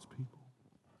God's people.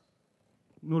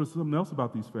 Notice something else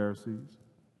about these Pharisees.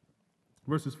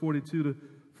 Verses 42 to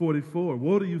 44.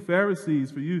 Woe to you, Pharisees,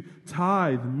 for you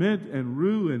tithe mint and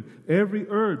rue and every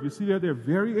herb. You see there, they're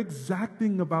very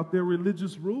exacting about their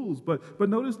religious rules. But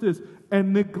notice this,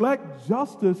 and neglect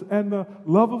justice and the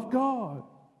love of God.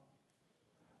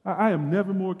 I am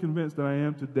never more convinced than I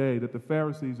am today that the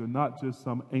Pharisees are not just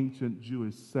some ancient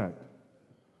Jewish sect,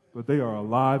 but they are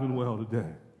alive and well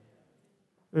today.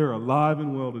 They are alive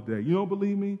and well today. You don't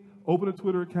believe me? Open a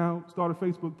Twitter account, start a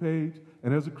Facebook page,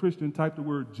 and as a Christian, type the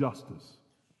word justice.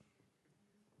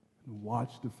 And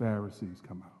watch the Pharisees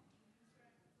come out.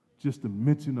 Just the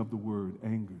mention of the word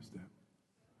angers them.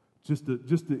 Just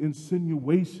the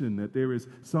insinuation that there is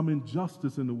some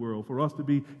injustice in the world for us to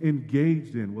be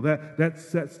engaged in. Well, that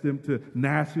sets them to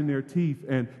gnashing their teeth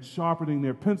and sharpening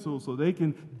their pencils so they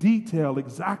can detail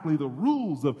exactly the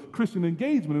rules of Christian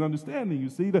engagement and understanding, you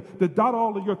see, to dot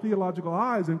all of your theological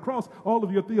I's and cross all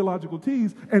of your theological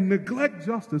T's and neglect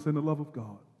justice and the love of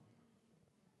God.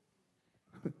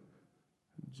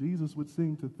 Jesus would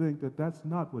seem to think that that's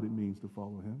not what it means to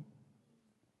follow him.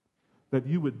 That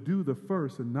you would do the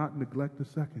first and not neglect the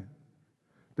second.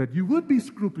 That you would be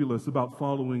scrupulous about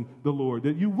following the Lord.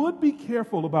 That you would be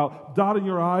careful about dotting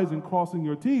your I's and crossing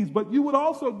your T's. But you would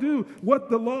also do what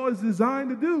the law is designed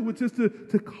to do, which is to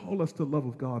call us to love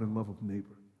of God and love of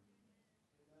neighbor.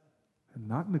 And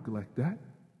not neglect that,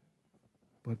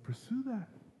 but pursue that.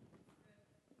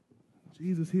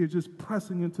 Jesus here just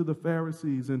pressing into the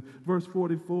Pharisees in verse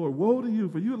 44. Woe to you,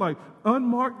 for you are like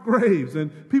unmarked graves,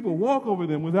 and people walk over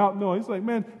them without knowing. It's like,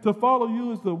 man, to follow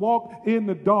you is to walk in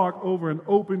the dark over an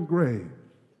open grave.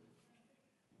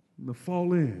 And to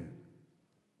fall in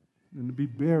and to be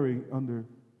buried under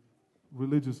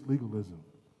religious legalism.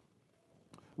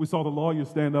 We saw the lawyer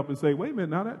stand up and say, wait a minute,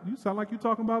 now that you sound like you're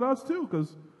talking about us too,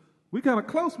 because we're kind of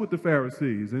close with the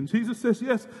Pharisees. And Jesus says,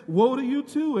 yes, woe to you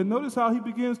too. And notice how he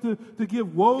begins to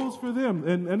give woes for them.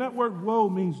 And that word woe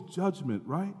means judgment,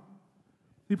 right?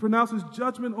 He pronounces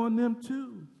judgment on them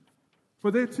too.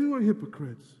 For they too are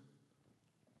hypocrites.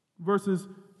 Verses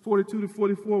 42 to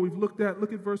 44 we've looked at.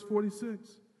 Look at verse 46.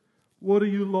 Woe to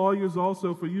you lawyers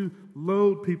also, for you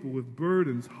load people with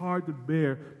burdens hard to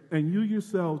bear, and you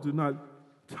yourselves do not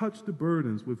touch the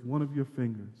burdens with one of your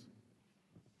fingers.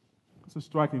 It's a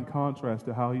striking contrast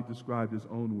to how he described his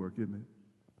own work, isn't it?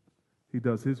 He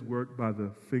does his work by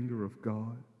the finger of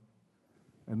God,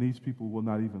 and these people will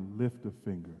not even lift a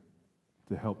finger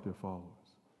to help their followers.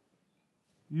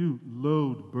 You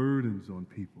load burdens on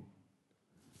people,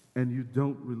 and you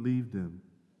don't relieve them,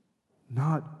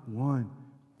 not one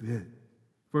bit.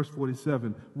 Verse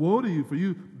 47, woe to you, for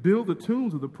you build the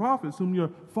tombs of the prophets whom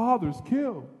your fathers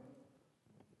killed.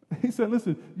 He said,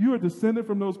 listen, you are descended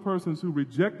from those persons who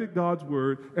rejected God's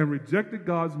word and rejected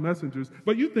God's messengers,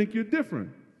 but you think you're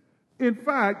different. In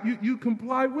fact, you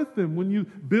comply with them when you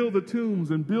build the tombs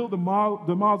and build the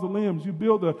mausoleums. You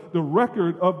build the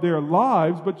record of their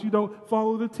lives, but you don't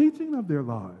follow the teaching of their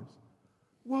lives.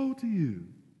 Woe to you.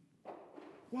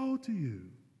 Woe to you.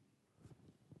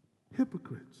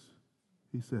 Hypocrites,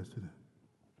 he says to them.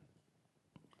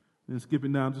 And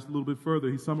skipping down just a little bit further,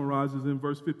 he summarizes in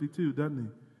verse 52, doesn't he?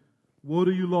 Woe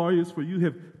to you, lawyers, for you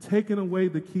have taken away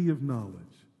the key of knowledge.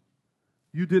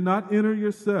 You did not enter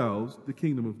yourselves the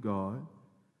kingdom of God,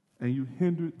 and you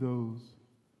hindered those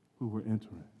who were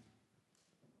entering.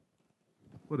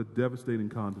 What a devastating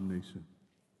condemnation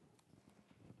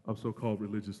of so-called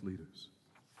religious leaders.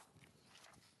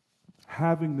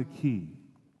 Having the key,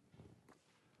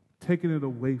 taking it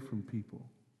away from people,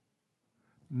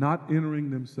 not entering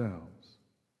themselves,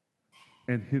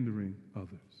 and hindering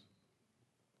others.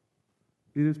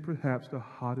 It is perhaps the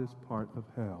hottest part of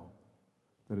hell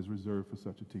that is reserved for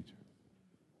such a teacher,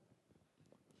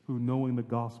 who, knowing the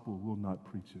gospel, will not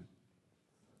preach it,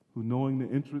 who, knowing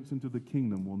the entrance into the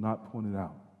kingdom, will not point it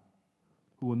out,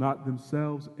 who will not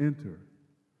themselves enter,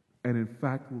 and in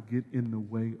fact will get in the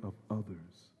way of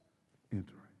others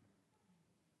entering.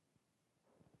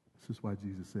 This is why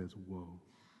Jesus says, woe.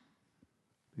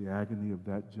 The agony of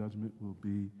that judgment will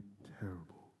be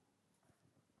terrible.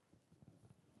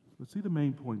 Let's see the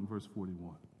main point in verse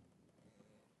 41.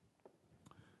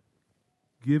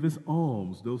 Give as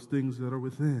alms those things that are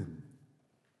within,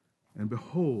 and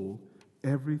behold,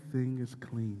 everything is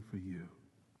clean for you.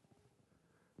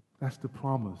 That's the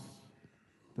promise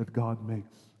that God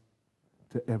makes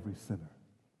to every sinner.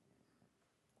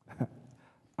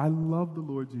 I love the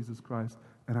Lord Jesus Christ,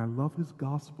 and I love his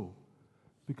gospel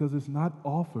because it's not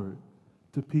offered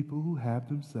to people who have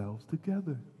themselves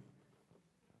together.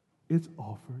 It's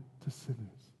offered to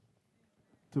sinners,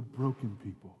 to broken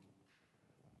people,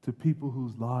 to people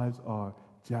whose lives are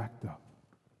jacked up,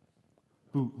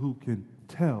 who can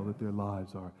tell that their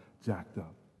lives are jacked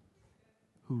up,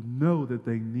 who know that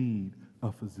they need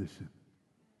a physician.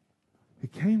 He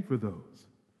came for those.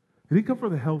 He didn't come for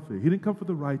the healthy. He didn't come for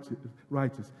the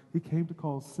righteous. He came to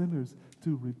call sinners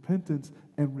to repentance,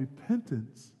 and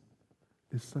repentance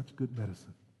is such good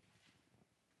medicine.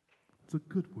 It's a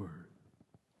good word.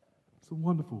 It's a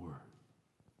wonderful word.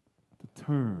 To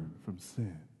turn from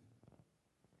sin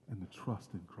and to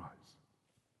trust in Christ.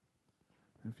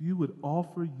 If you would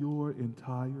offer your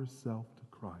entire self to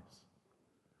Christ,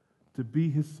 to be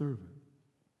his servant,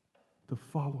 to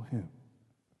follow him,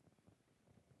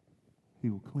 he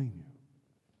will clean you.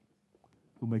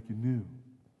 He'll make you new.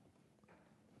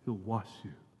 He'll wash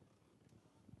you.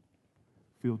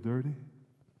 Feel dirty?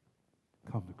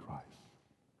 Come to Christ.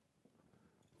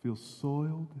 Feel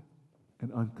soiled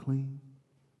and unclean?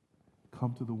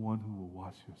 Come to the one who will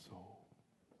wash your soul.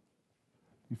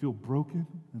 You feel broken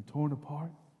and torn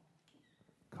apart?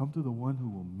 Come to the one who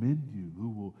will mend you, who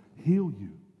will heal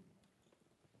you.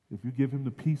 If you give him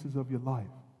the pieces of your life,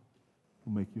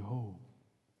 he'll make you whole.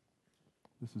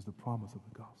 This is the promise of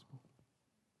the gospel.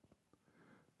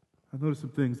 I noticed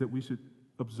some things that we should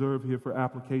observe here for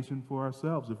application for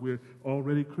ourselves if we're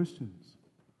already Christians.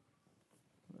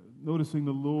 Noticing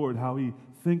the Lord, how he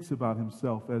thinks about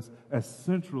himself as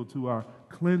central to our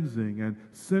cleansing and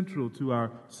central to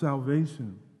our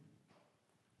salvation.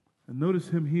 And notice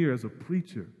him here as a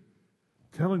preacher,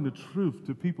 telling the truth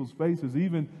to people's faces,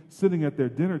 even sitting at their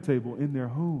dinner table in their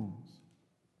homes.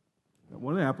 And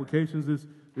one of the applications is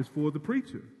for the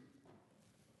preacher.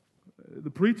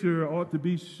 The preacher ought to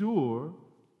be sure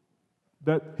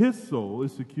that his soul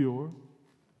is secure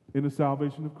in the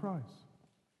salvation of Christ.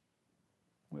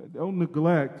 Don't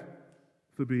neglect,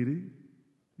 Thabiti,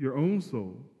 your own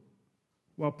soul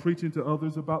while preaching to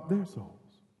others about their souls.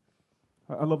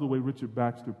 I love the way Richard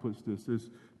Baxter puts this.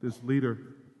 This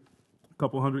leader, a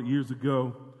couple hundred years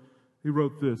ago, he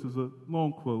wrote this. It's a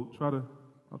long quote.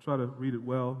 I'll try to read it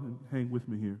well and hang with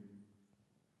me here.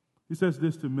 He says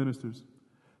this to ministers: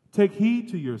 take heed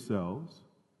to yourselves,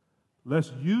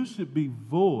 lest you should be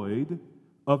void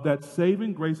of that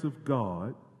saving grace of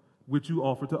God which you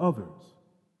offer to others,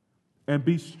 and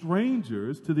be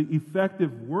strangers to the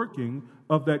effective working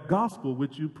of that gospel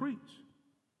which you preach.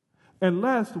 And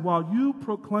lest, while you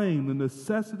proclaim the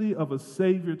necessity of a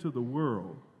Savior to the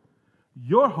world,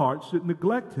 your heart should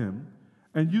neglect him,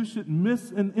 and you should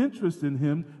miss an interest in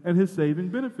him and his saving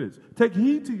benefits. Take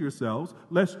heed to yourselves,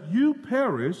 lest you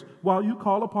perish while you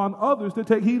call upon others to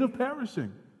take heed of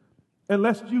perishing, and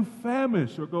lest you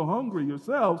famish or go hungry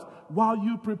yourselves while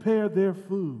you prepare their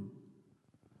food.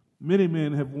 Many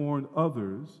men have warned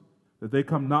others that they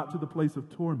come not to the place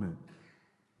of torment,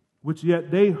 which yet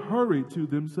they hurry to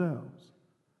themselves.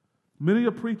 Many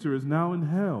a preacher is now in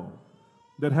hell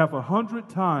that hath 100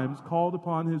 times called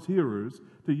upon his hearers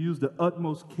to use the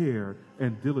utmost care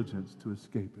and diligence to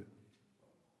escape it.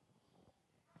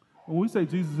 When we say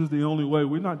Jesus is the only way,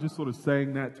 we're not just sort of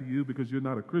saying that to you because you're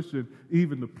not a Christian.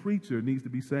 Even the preacher needs to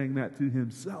be saying that to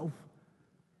himself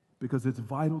because it's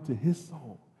vital to his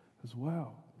soul as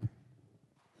well.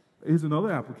 Here's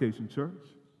another application, church.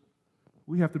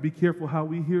 We have to be careful how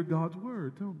we hear God's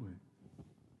word, don't we?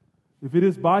 If it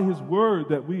is by his word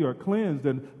that we are cleansed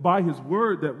and by his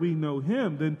word that we know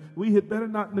him, then we had better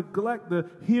not neglect the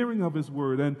hearing of his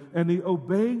word and the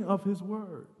obeying of his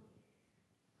word.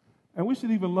 And we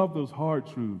should even love those hard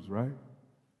truths, right?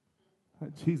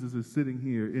 Jesus is sitting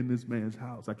here in this man's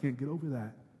house. I can't get over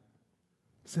that.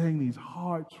 Saying these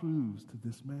hard truths to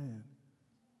this man.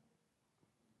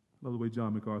 I love the way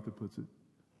John MacArthur puts it.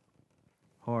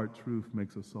 Hard truth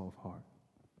makes a soft heart.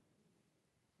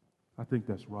 I think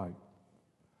that's right.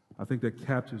 I think that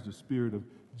captures the spirit of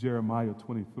Jeremiah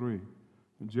 23.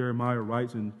 And Jeremiah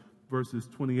writes in verses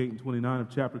 28 and 29 of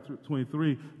chapter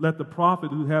 23, "Let the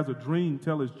prophet who has a dream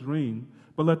tell his dream,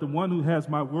 but let the one who has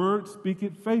my word speak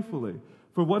it faithfully.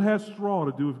 For what has straw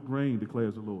to do with grain,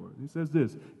 declares the Lord?" He says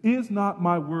this, "Is not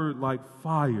my word like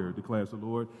fire, declares the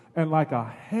Lord, and like a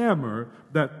hammer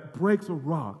that breaks a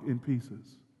rock in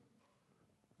pieces?"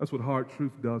 That's what hard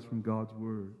truth does from God's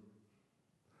word.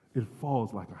 It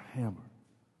falls like a hammer,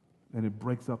 and it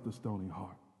breaks up the stony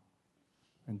heart.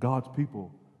 And God's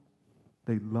people,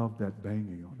 they love that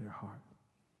banging on their heart.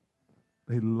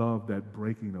 They love that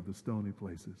breaking of the stony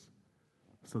places,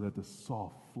 so that the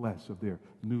soft flesh of their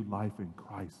new life in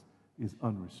Christ is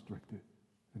unrestricted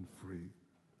and free.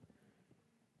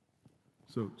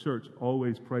 So, church,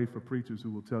 always pray for preachers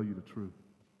who will tell you the truth.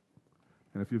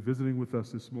 And if you're visiting with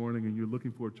us this morning and you're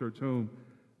looking for a church home,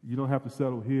 you don't have to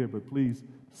settle here, but please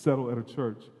settle at a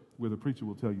church where the preacher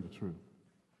will tell you the truth.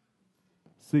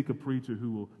 Seek a preacher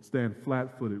who will stand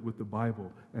flat-footed with the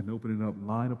Bible and open it up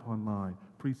line upon line,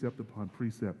 precept upon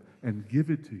precept, and give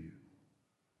it to you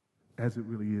as it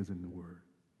really is in the Word.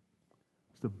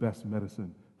 It's the best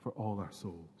medicine for all our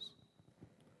souls.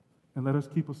 And let us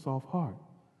keep a soft heart.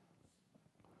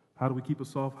 How do we keep a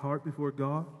soft heart before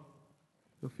God?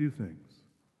 A few things.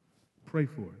 Pray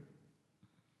for it.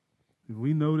 If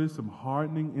we notice some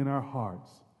hardening in our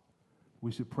hearts,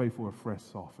 we should pray for a fresh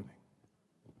softening.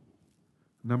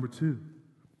 Number 2,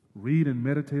 read and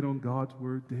meditate on God's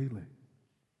Word daily.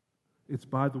 It's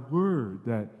by the Word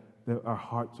that our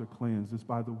hearts are cleansed. It's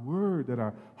by the Word that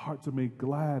our hearts are made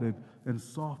glad and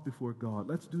soft before God.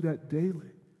 Let's do that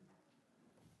daily.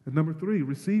 And number 3,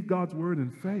 receive God's Word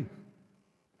in faith.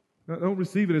 Now, don't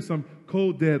receive it as some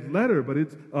cold, dead letter, but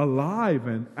it's alive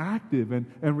and active,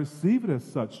 and receive it as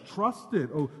such. Trust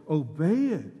it, obey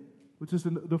it, which is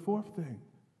the 4th thing.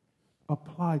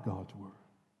 Apply God's Word.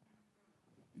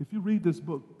 If you read this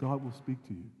book, God will speak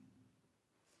to you.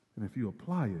 And if you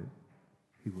apply it,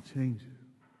 He will change you.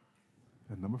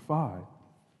 And number 5,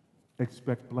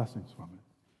 expect blessings from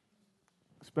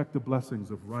it. Expect the blessings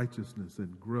of righteousness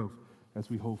and growth as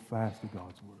we hold fast to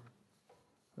God's Word.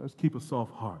 Let's keep a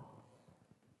soft heart,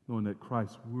 knowing that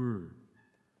Christ's Word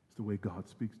is the way God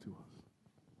speaks to us.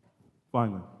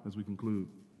 Finally, as we conclude,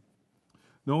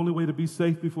 the only way to be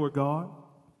safe before God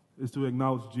is to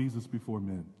acknowledge Jesus before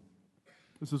men.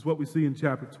 This is what we see in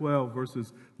chapter 12,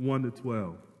 verses 1 to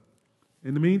 12.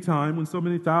 In the meantime, when so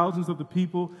many thousands of the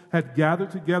people had gathered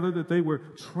together that they were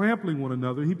trampling one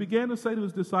another, he began to say to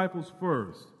his disciples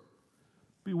first,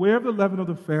 "Beware of the leaven of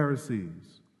the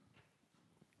Pharisees,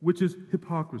 which is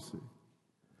hypocrisy.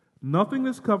 Nothing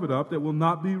is covered up that will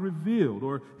not be revealed,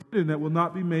 or hidden that will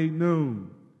not be made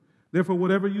known. Therefore,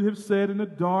 whatever you have said in the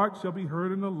dark shall be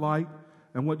heard in the light,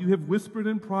 and what you have whispered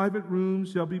in private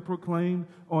rooms shall be proclaimed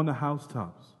on the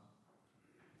housetops.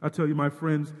 I tell you, my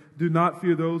friends, do not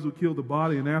fear those who kill the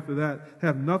body, and after that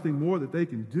have nothing more that they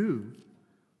can do.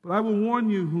 But I will warn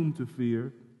you whom to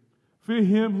fear. Fear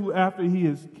him who, after he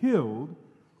is killed,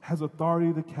 has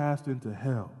authority to cast into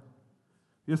hell.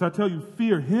 Yes, I tell you,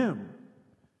 fear him.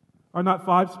 Are not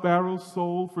 5 sparrows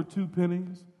sold for 2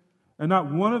 pennies? And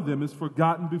not one of them is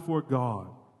forgotten before God.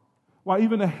 Why,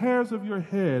 even the hairs of your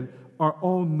head are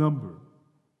all numbered.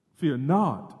 Fear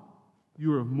not,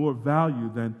 you are of more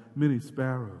value than many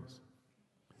sparrows.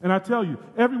 And I tell you,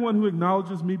 everyone who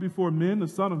acknowledges me before men, the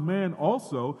Son of Man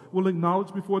also will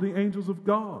acknowledge before the angels of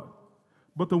God.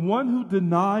 But the one who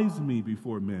denies me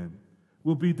before men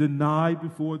will be denied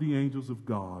before the angels of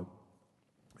God.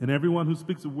 And everyone who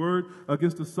speaks a word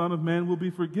against the Son of Man will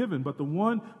be forgiven, but the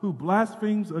one who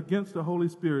blasphemes against the Holy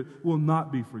Spirit will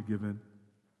not be forgiven.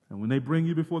 And when they bring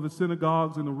you before the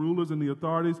synagogues and the rulers and the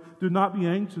authorities, do not be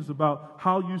anxious about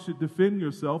how you should defend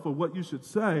yourself or what you should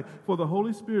say, for the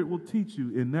Holy Spirit will teach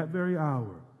you in that very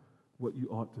hour what you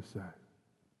ought to say."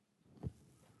 The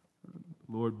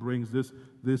Lord brings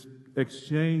this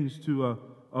exchange to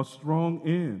a strong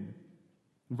end.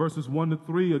 In verses 1 to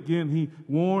 3, again, he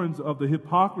warns of the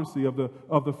hypocrisy of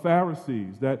the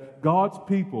Pharisees, that God's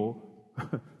people,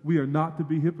 we are not to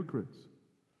be hypocrites.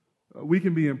 We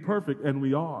can be imperfect, and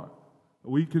we are.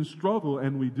 We can struggle,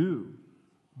 and we do.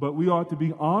 But we ought to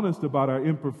be honest about our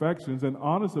imperfections and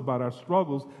honest about our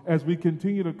struggles as we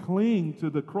continue to cling to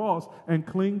the cross and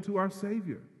cling to our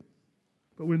Savior.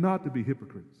 But we're not to be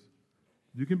hypocrites.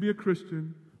 You can be a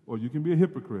Christian or you can be a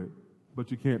hypocrite,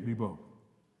 but you can't be both.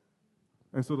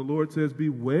 And so the Lord says,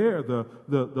 beware the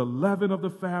leaven of the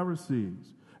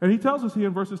Pharisees. And he tells us here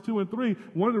in verses 2 and 3,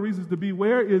 one of the reasons to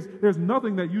beware is there's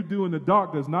nothing that you do in the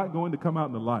dark that's not going to come out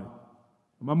in the light.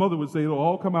 My mother would say it'll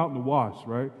all come out in the wash,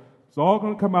 right? It's all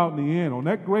going to come out in the end. On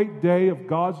that great day of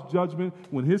God's judgment,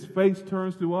 when his face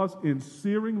turns to us in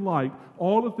searing light,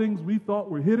 all the things we thought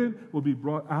were hidden will be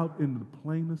brought out into the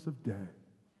plainness of day.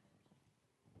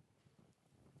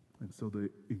 And so the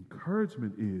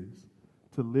encouragement is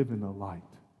to live in the light.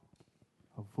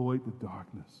 Avoid the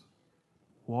darkness.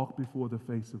 Walk before the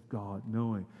face of God,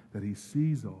 knowing that he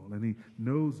sees all and he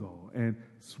knows all, and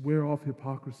swear off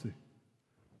hypocrisy,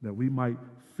 that we might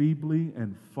feebly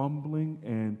and fumbling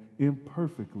and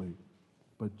imperfectly,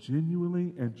 but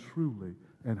genuinely and truly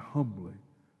and humbly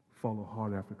follow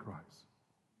hard after Christ.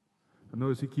 And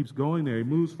notice he keeps going there. He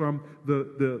moves from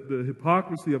the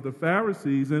hypocrisy of the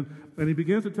Pharisees, and he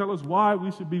begins to tell us why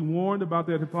we should be warned about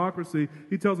that hypocrisy.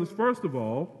 He tells us, first of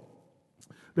all,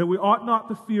 that we ought not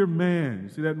to fear man. You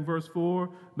see that in verse 4?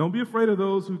 Don't be afraid of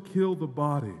those who kill the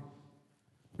body.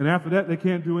 And after that, they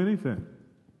can't do anything.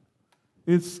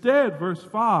 Instead, verse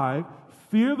 5,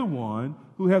 fear the one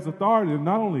who has authority to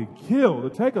not only kill,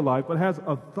 to take a life, but has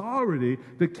authority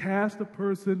to cast a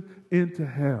person into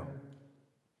hell.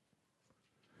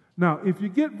 Now, if you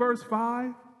get verse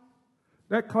 5,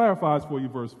 that clarifies for you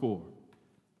verse 4.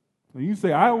 And you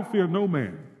say, I don't fear no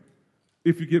man.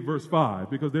 If you get verse 5,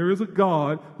 because there is a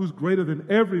God who's greater than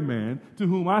every man, to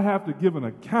whom I have to give an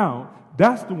account.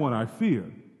 That's the one I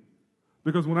fear.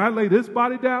 Because when I lay this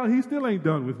body down, he still ain't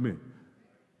done with me.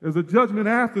 There's a judgment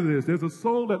after this. There's a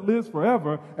soul that lives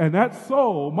forever, and that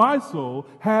soul, my soul,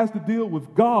 has to deal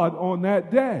with God on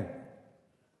that day.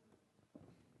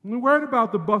 I ain't worried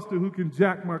about the buster who can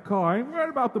jack my car. I ain't worried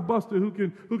about the buster who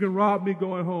can rob me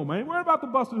going home. I ain't worried about the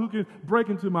buster who can break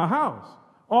into my house.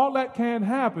 All that can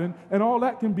happen, and all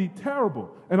that can be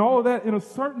terrible. And all of that, in a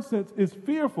certain sense, is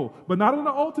fearful, but not in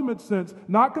the ultimate sense,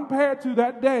 not compared to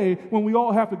that day when we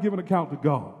all have to give an account to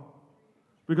God.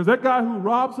 Because that guy who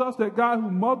robs us, that guy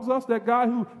who mugs us, that guy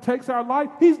who takes our life,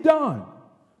 he's done.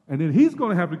 And then he's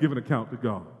going to have to give an account to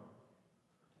God.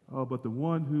 Oh, but the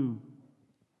one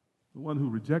who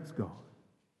rejects God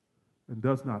and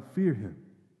does not fear him,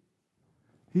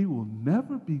 he will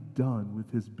never be done with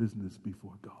his business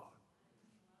before God.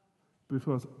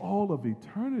 Because all of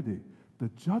eternity, the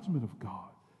judgment of God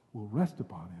will rest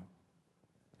upon him.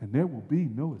 And there will be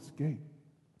no escape.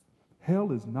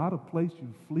 Hell is not a place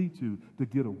you flee to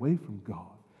get away from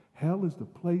God. Hell is the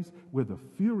place where the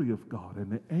fury of God and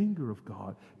the anger of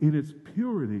God in its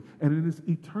purity and in its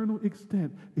eternal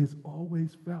extent is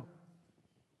always felt.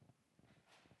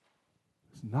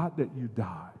 It's not that you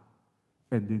die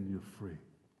and then you're free.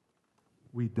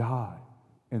 We die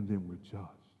and then we're judged.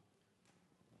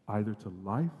 Either to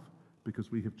life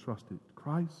because we have trusted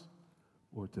Christ,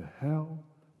 or to hell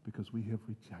because we have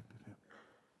rejected him.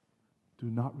 Do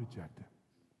not reject him.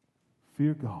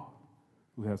 Fear God,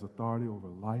 who has authority over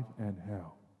life and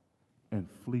hell, and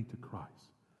flee to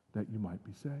Christ, that you might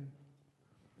be saved.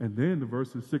 And then the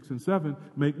verses 6 and 7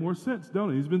 make more sense, don't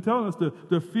they? He's been telling us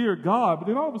to fear God, but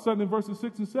then all of a sudden in verses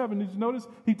 6 and 7, did you notice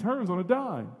he turns on a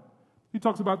dime? He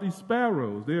talks about these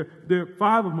sparrows. They're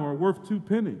 5 of them are worth 2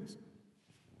 pennies.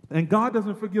 And God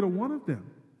doesn't forget a one of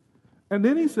them. And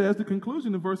then he says, the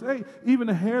conclusion in verse 8, even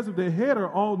the hairs of their head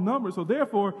are all numbered, so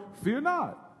therefore fear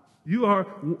not. You are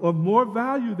of more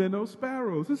value than those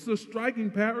sparrows. This is a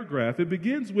striking paragraph. It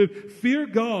begins with fear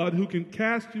God who can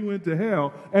cast you into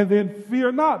hell, and then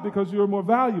fear not because you are more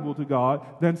valuable to God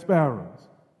than sparrows.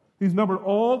 He's numbered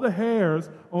all the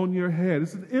hairs on your head.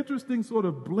 It's an interesting sort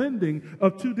of blending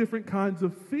of 2 different kinds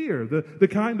of fear. The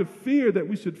kind of fear that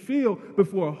we should feel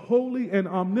before a holy and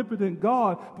omnipotent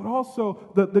God, but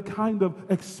also the kind of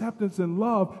acceptance and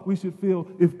love we should feel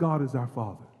if God is our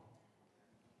Father.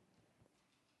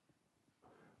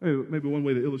 Maybe one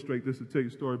way to illustrate this is to tell you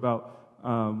a story about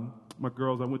my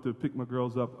girls. I went to pick my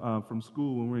girls up from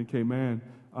school when we were in Cayman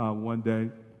one day,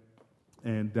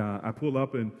 and I pull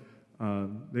up and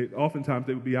oftentimes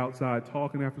they would be outside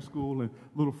talking after school, and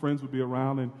little friends would be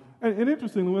around. And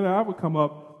interestingly, when I would come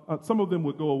up, some of them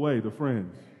would go away, the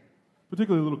friends,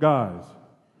 particularly little guys.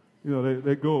 You know,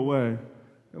 they go away.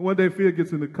 And one day, Fia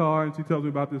gets in the car, and she tells me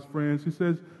about this friend. She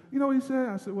says, you know what he said?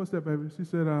 I said, what's that, baby? She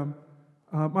said,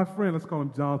 my friend, let's call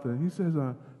him Jonathan. He says,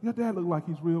 your dad look like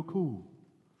he's real cool.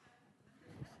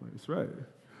 That's right.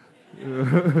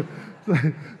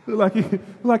 like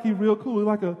he's real cool.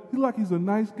 Like he's a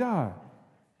nice guy.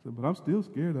 I said, but I'm still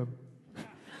scared of him.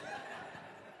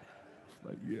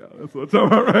 Like, yeah, that's what I'm talking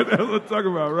about right there. That's what I'm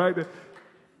talking about right there.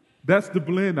 That's the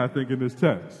blend, I think, in this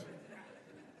text.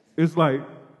 It's like,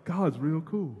 God's real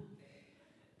cool.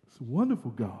 It's a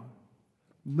wonderful God.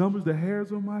 Numbers the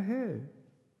hairs on my head.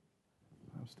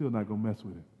 I'm still not going to mess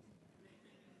with it.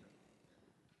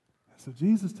 So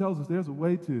Jesus tells us there's a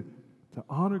way to to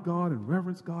honor God and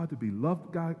reverence God, to be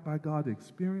loved by God, to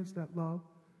experience that love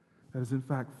that is in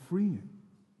fact freeing.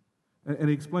 And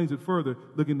he explains it further,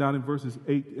 looking down in verses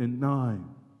 8 and 9.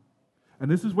 And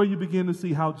this is where you begin to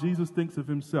see how Jesus thinks of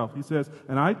himself. He says,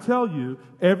 "And I tell you,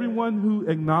 everyone who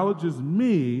acknowledges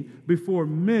me before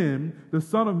men, the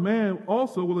Son of Man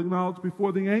also will acknowledge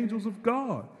before the angels of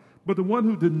God. But the one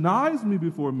who denies me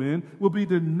before men will be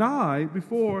denied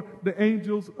before the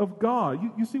angels of God."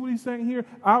 You see what he's saying here?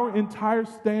 Our entire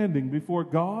standing before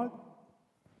God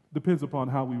depends upon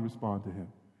how we respond to him.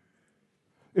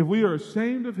 If we are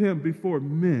ashamed of him before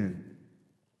men,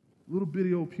 little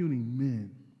bitty old puny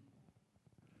men,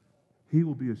 he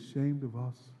will be ashamed of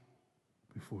us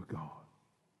before God,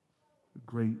 the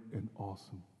great and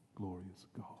awesome, glorious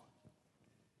God.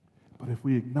 But if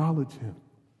we acknowledge him,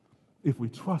 if we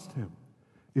trust him,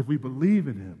 if we believe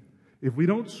in him, if we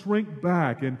don't shrink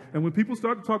back, and when people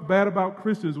start to talk bad about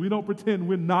Christians, we don't pretend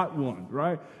we're not one,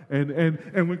 right?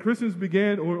 And when Christians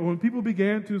began, or when people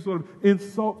began to sort of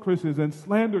insult Christians and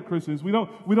slander Christians, we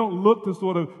don't look to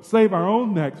sort of save our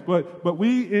own necks, but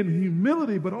we in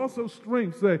humility, but also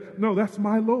strength, say, no, that's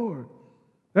my Lord.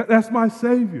 That's my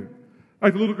Savior.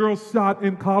 Like the little girl shot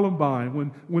in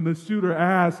Columbine when the shooter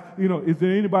asked, is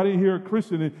there anybody here a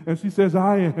Christian? And she says,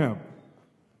 I am.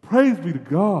 Praise be to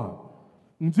God.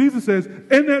 And Jesus says,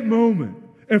 in that moment,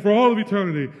 and for all of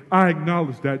eternity, I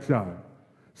acknowledge that child.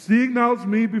 She acknowledged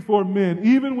me before men.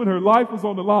 Even when her life was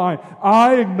on the line,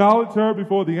 I acknowledge her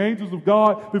before the angels of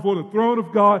God, before the throne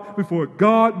of God, before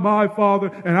God, my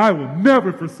Father, and I will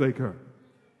never forsake her.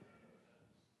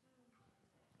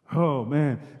 Oh,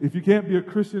 man, if you can't be a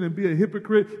Christian and be a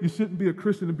hypocrite, you shouldn't be a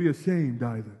Christian and be ashamed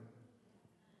either.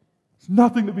 There's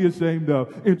nothing to be ashamed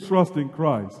of in trusting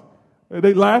Christ.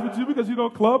 They laugh at you because you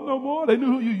don't club no more. They knew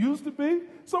who you used to be.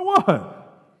 So what?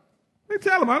 They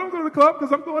tell them, I don't go to the club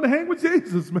because I'm going to hang with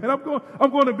Jesus, man. I'm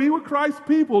going to be with Christ's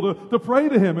people to pray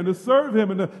to him and to serve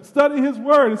him and to study his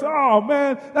word. And say, oh,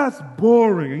 man, that's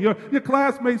boring. And your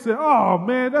classmates say, oh,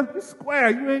 man, that's square.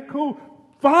 You ain't cool.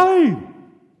 Fine.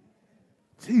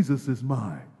 Jesus is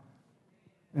mine.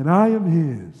 And I am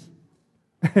his.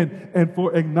 And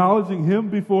for acknowledging him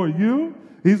before you,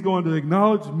 he's going to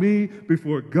acknowledge me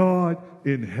before God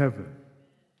in heaven.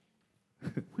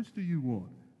 Which do you want?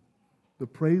 The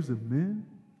praise of men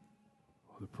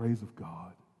or the praise of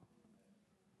God?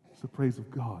 It's the praise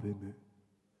of God, isn't it?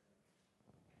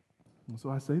 And so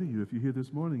I say to you, if you're here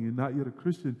this morning and you're not yet a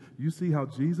Christian, you see how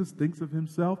Jesus thinks of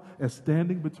himself as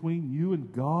standing between you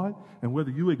and God, and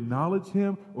whether you acknowledge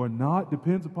him or not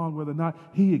depends upon whether or not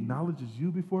he acknowledges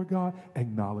you before God.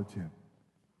 Acknowledge him.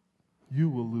 You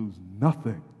will lose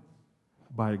nothing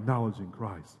by acknowledging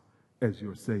Christ as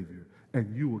your Savior,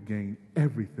 and you will gain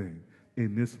everything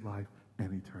in this life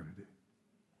and eternity.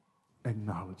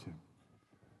 Acknowledge him.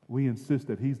 We insist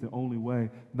that he's the only way,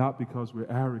 not because we're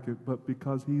arrogant, but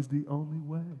because he's the only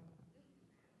way.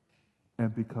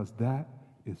 And because that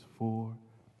is for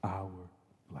our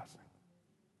blessing.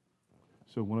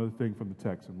 So one other thing from the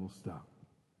text, and we'll stop.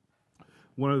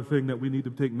 One other thing that we need to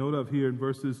take note of here in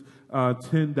verses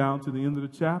 10 down to the end of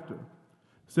the chapter. It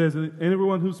says, and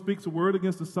everyone who speaks a word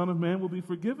against the Son of Man will be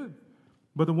forgiven,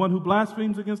 but the one who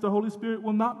blasphemes against the Holy Spirit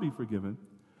will not be forgiven.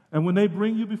 And when they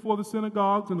bring you before the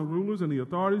synagogues and the rulers and the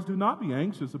authorities, do not be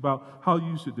anxious about how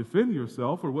you should defend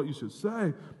yourself or what you should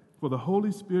say, for the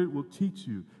Holy Spirit will teach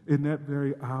you in that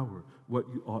very hour what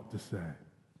you ought to say.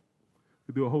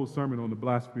 We do a whole sermon on the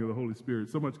blasphemy of the Holy Spirit.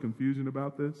 So much confusion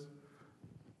about this.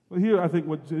 Well, here I think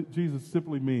what Jesus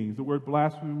simply means, the word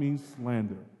blasphemy means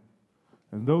slander.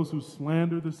 And those who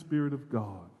slander the Spirit of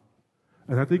God.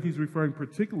 And I think he's referring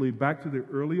particularly back to the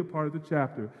earlier part of the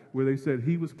chapter where they said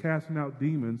he was casting out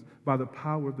demons by the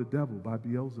power of the devil, by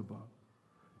Beelzebub.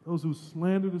 Those who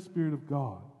slander the Spirit of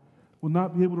God will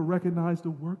not be able to recognize the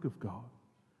work of God,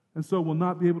 and so will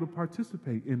not be able to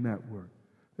participate in that work.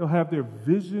 They'll have their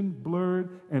vision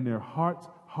blurred and their hearts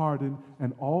hardened,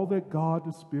 and all that God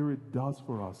the Spirit does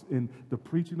for us in the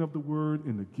preaching of the word,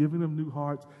 in the giving of new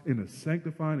hearts, in the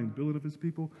sanctifying and building of his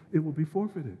people, it will be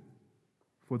forfeited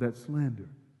for that slander,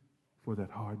 for that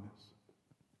hardness.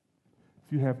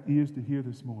 If you have ears to hear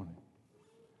this morning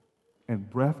and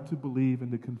breath to believe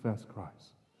and to confess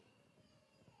Christ,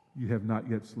 you have not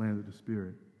yet slandered the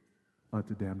Spirit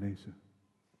unto damnation.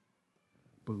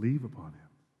 Believe upon him.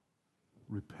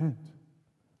 Repent.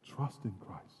 Trust in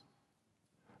Christ.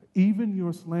 Even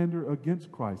your slander against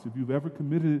Christ, if you've ever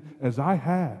committed it as I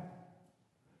have,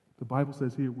 the Bible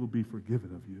says here, will be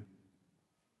forgiven of you.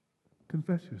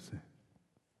 Confess your sin.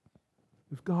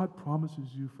 If God promises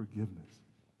you forgiveness,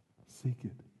 seek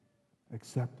it,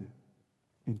 accept it,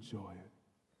 enjoy it.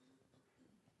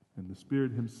 And the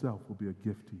Spirit himself will be a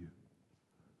gift to you,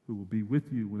 who will be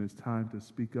with you when it's time to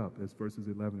speak up, as verses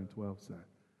 11 and 12 say,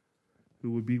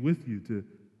 who will be with you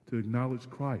to acknowledge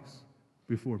Christ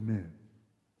before men,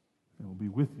 and will be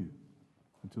with you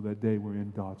until that day we're in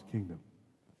God's kingdom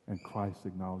and Christ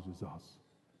acknowledges us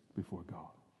before God.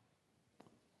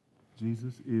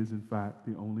 Jesus is, in fact,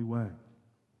 the only way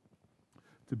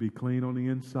to be clean on the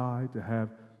inside, to have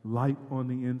light on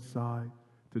the inside,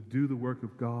 to do the work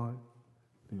of God,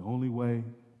 the only way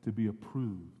to be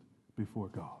approved before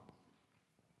God.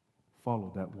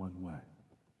 Follow that one way.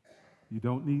 You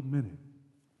don't need many,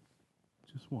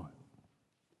 just one.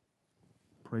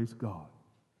 Praise God,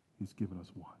 he's given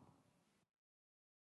us one.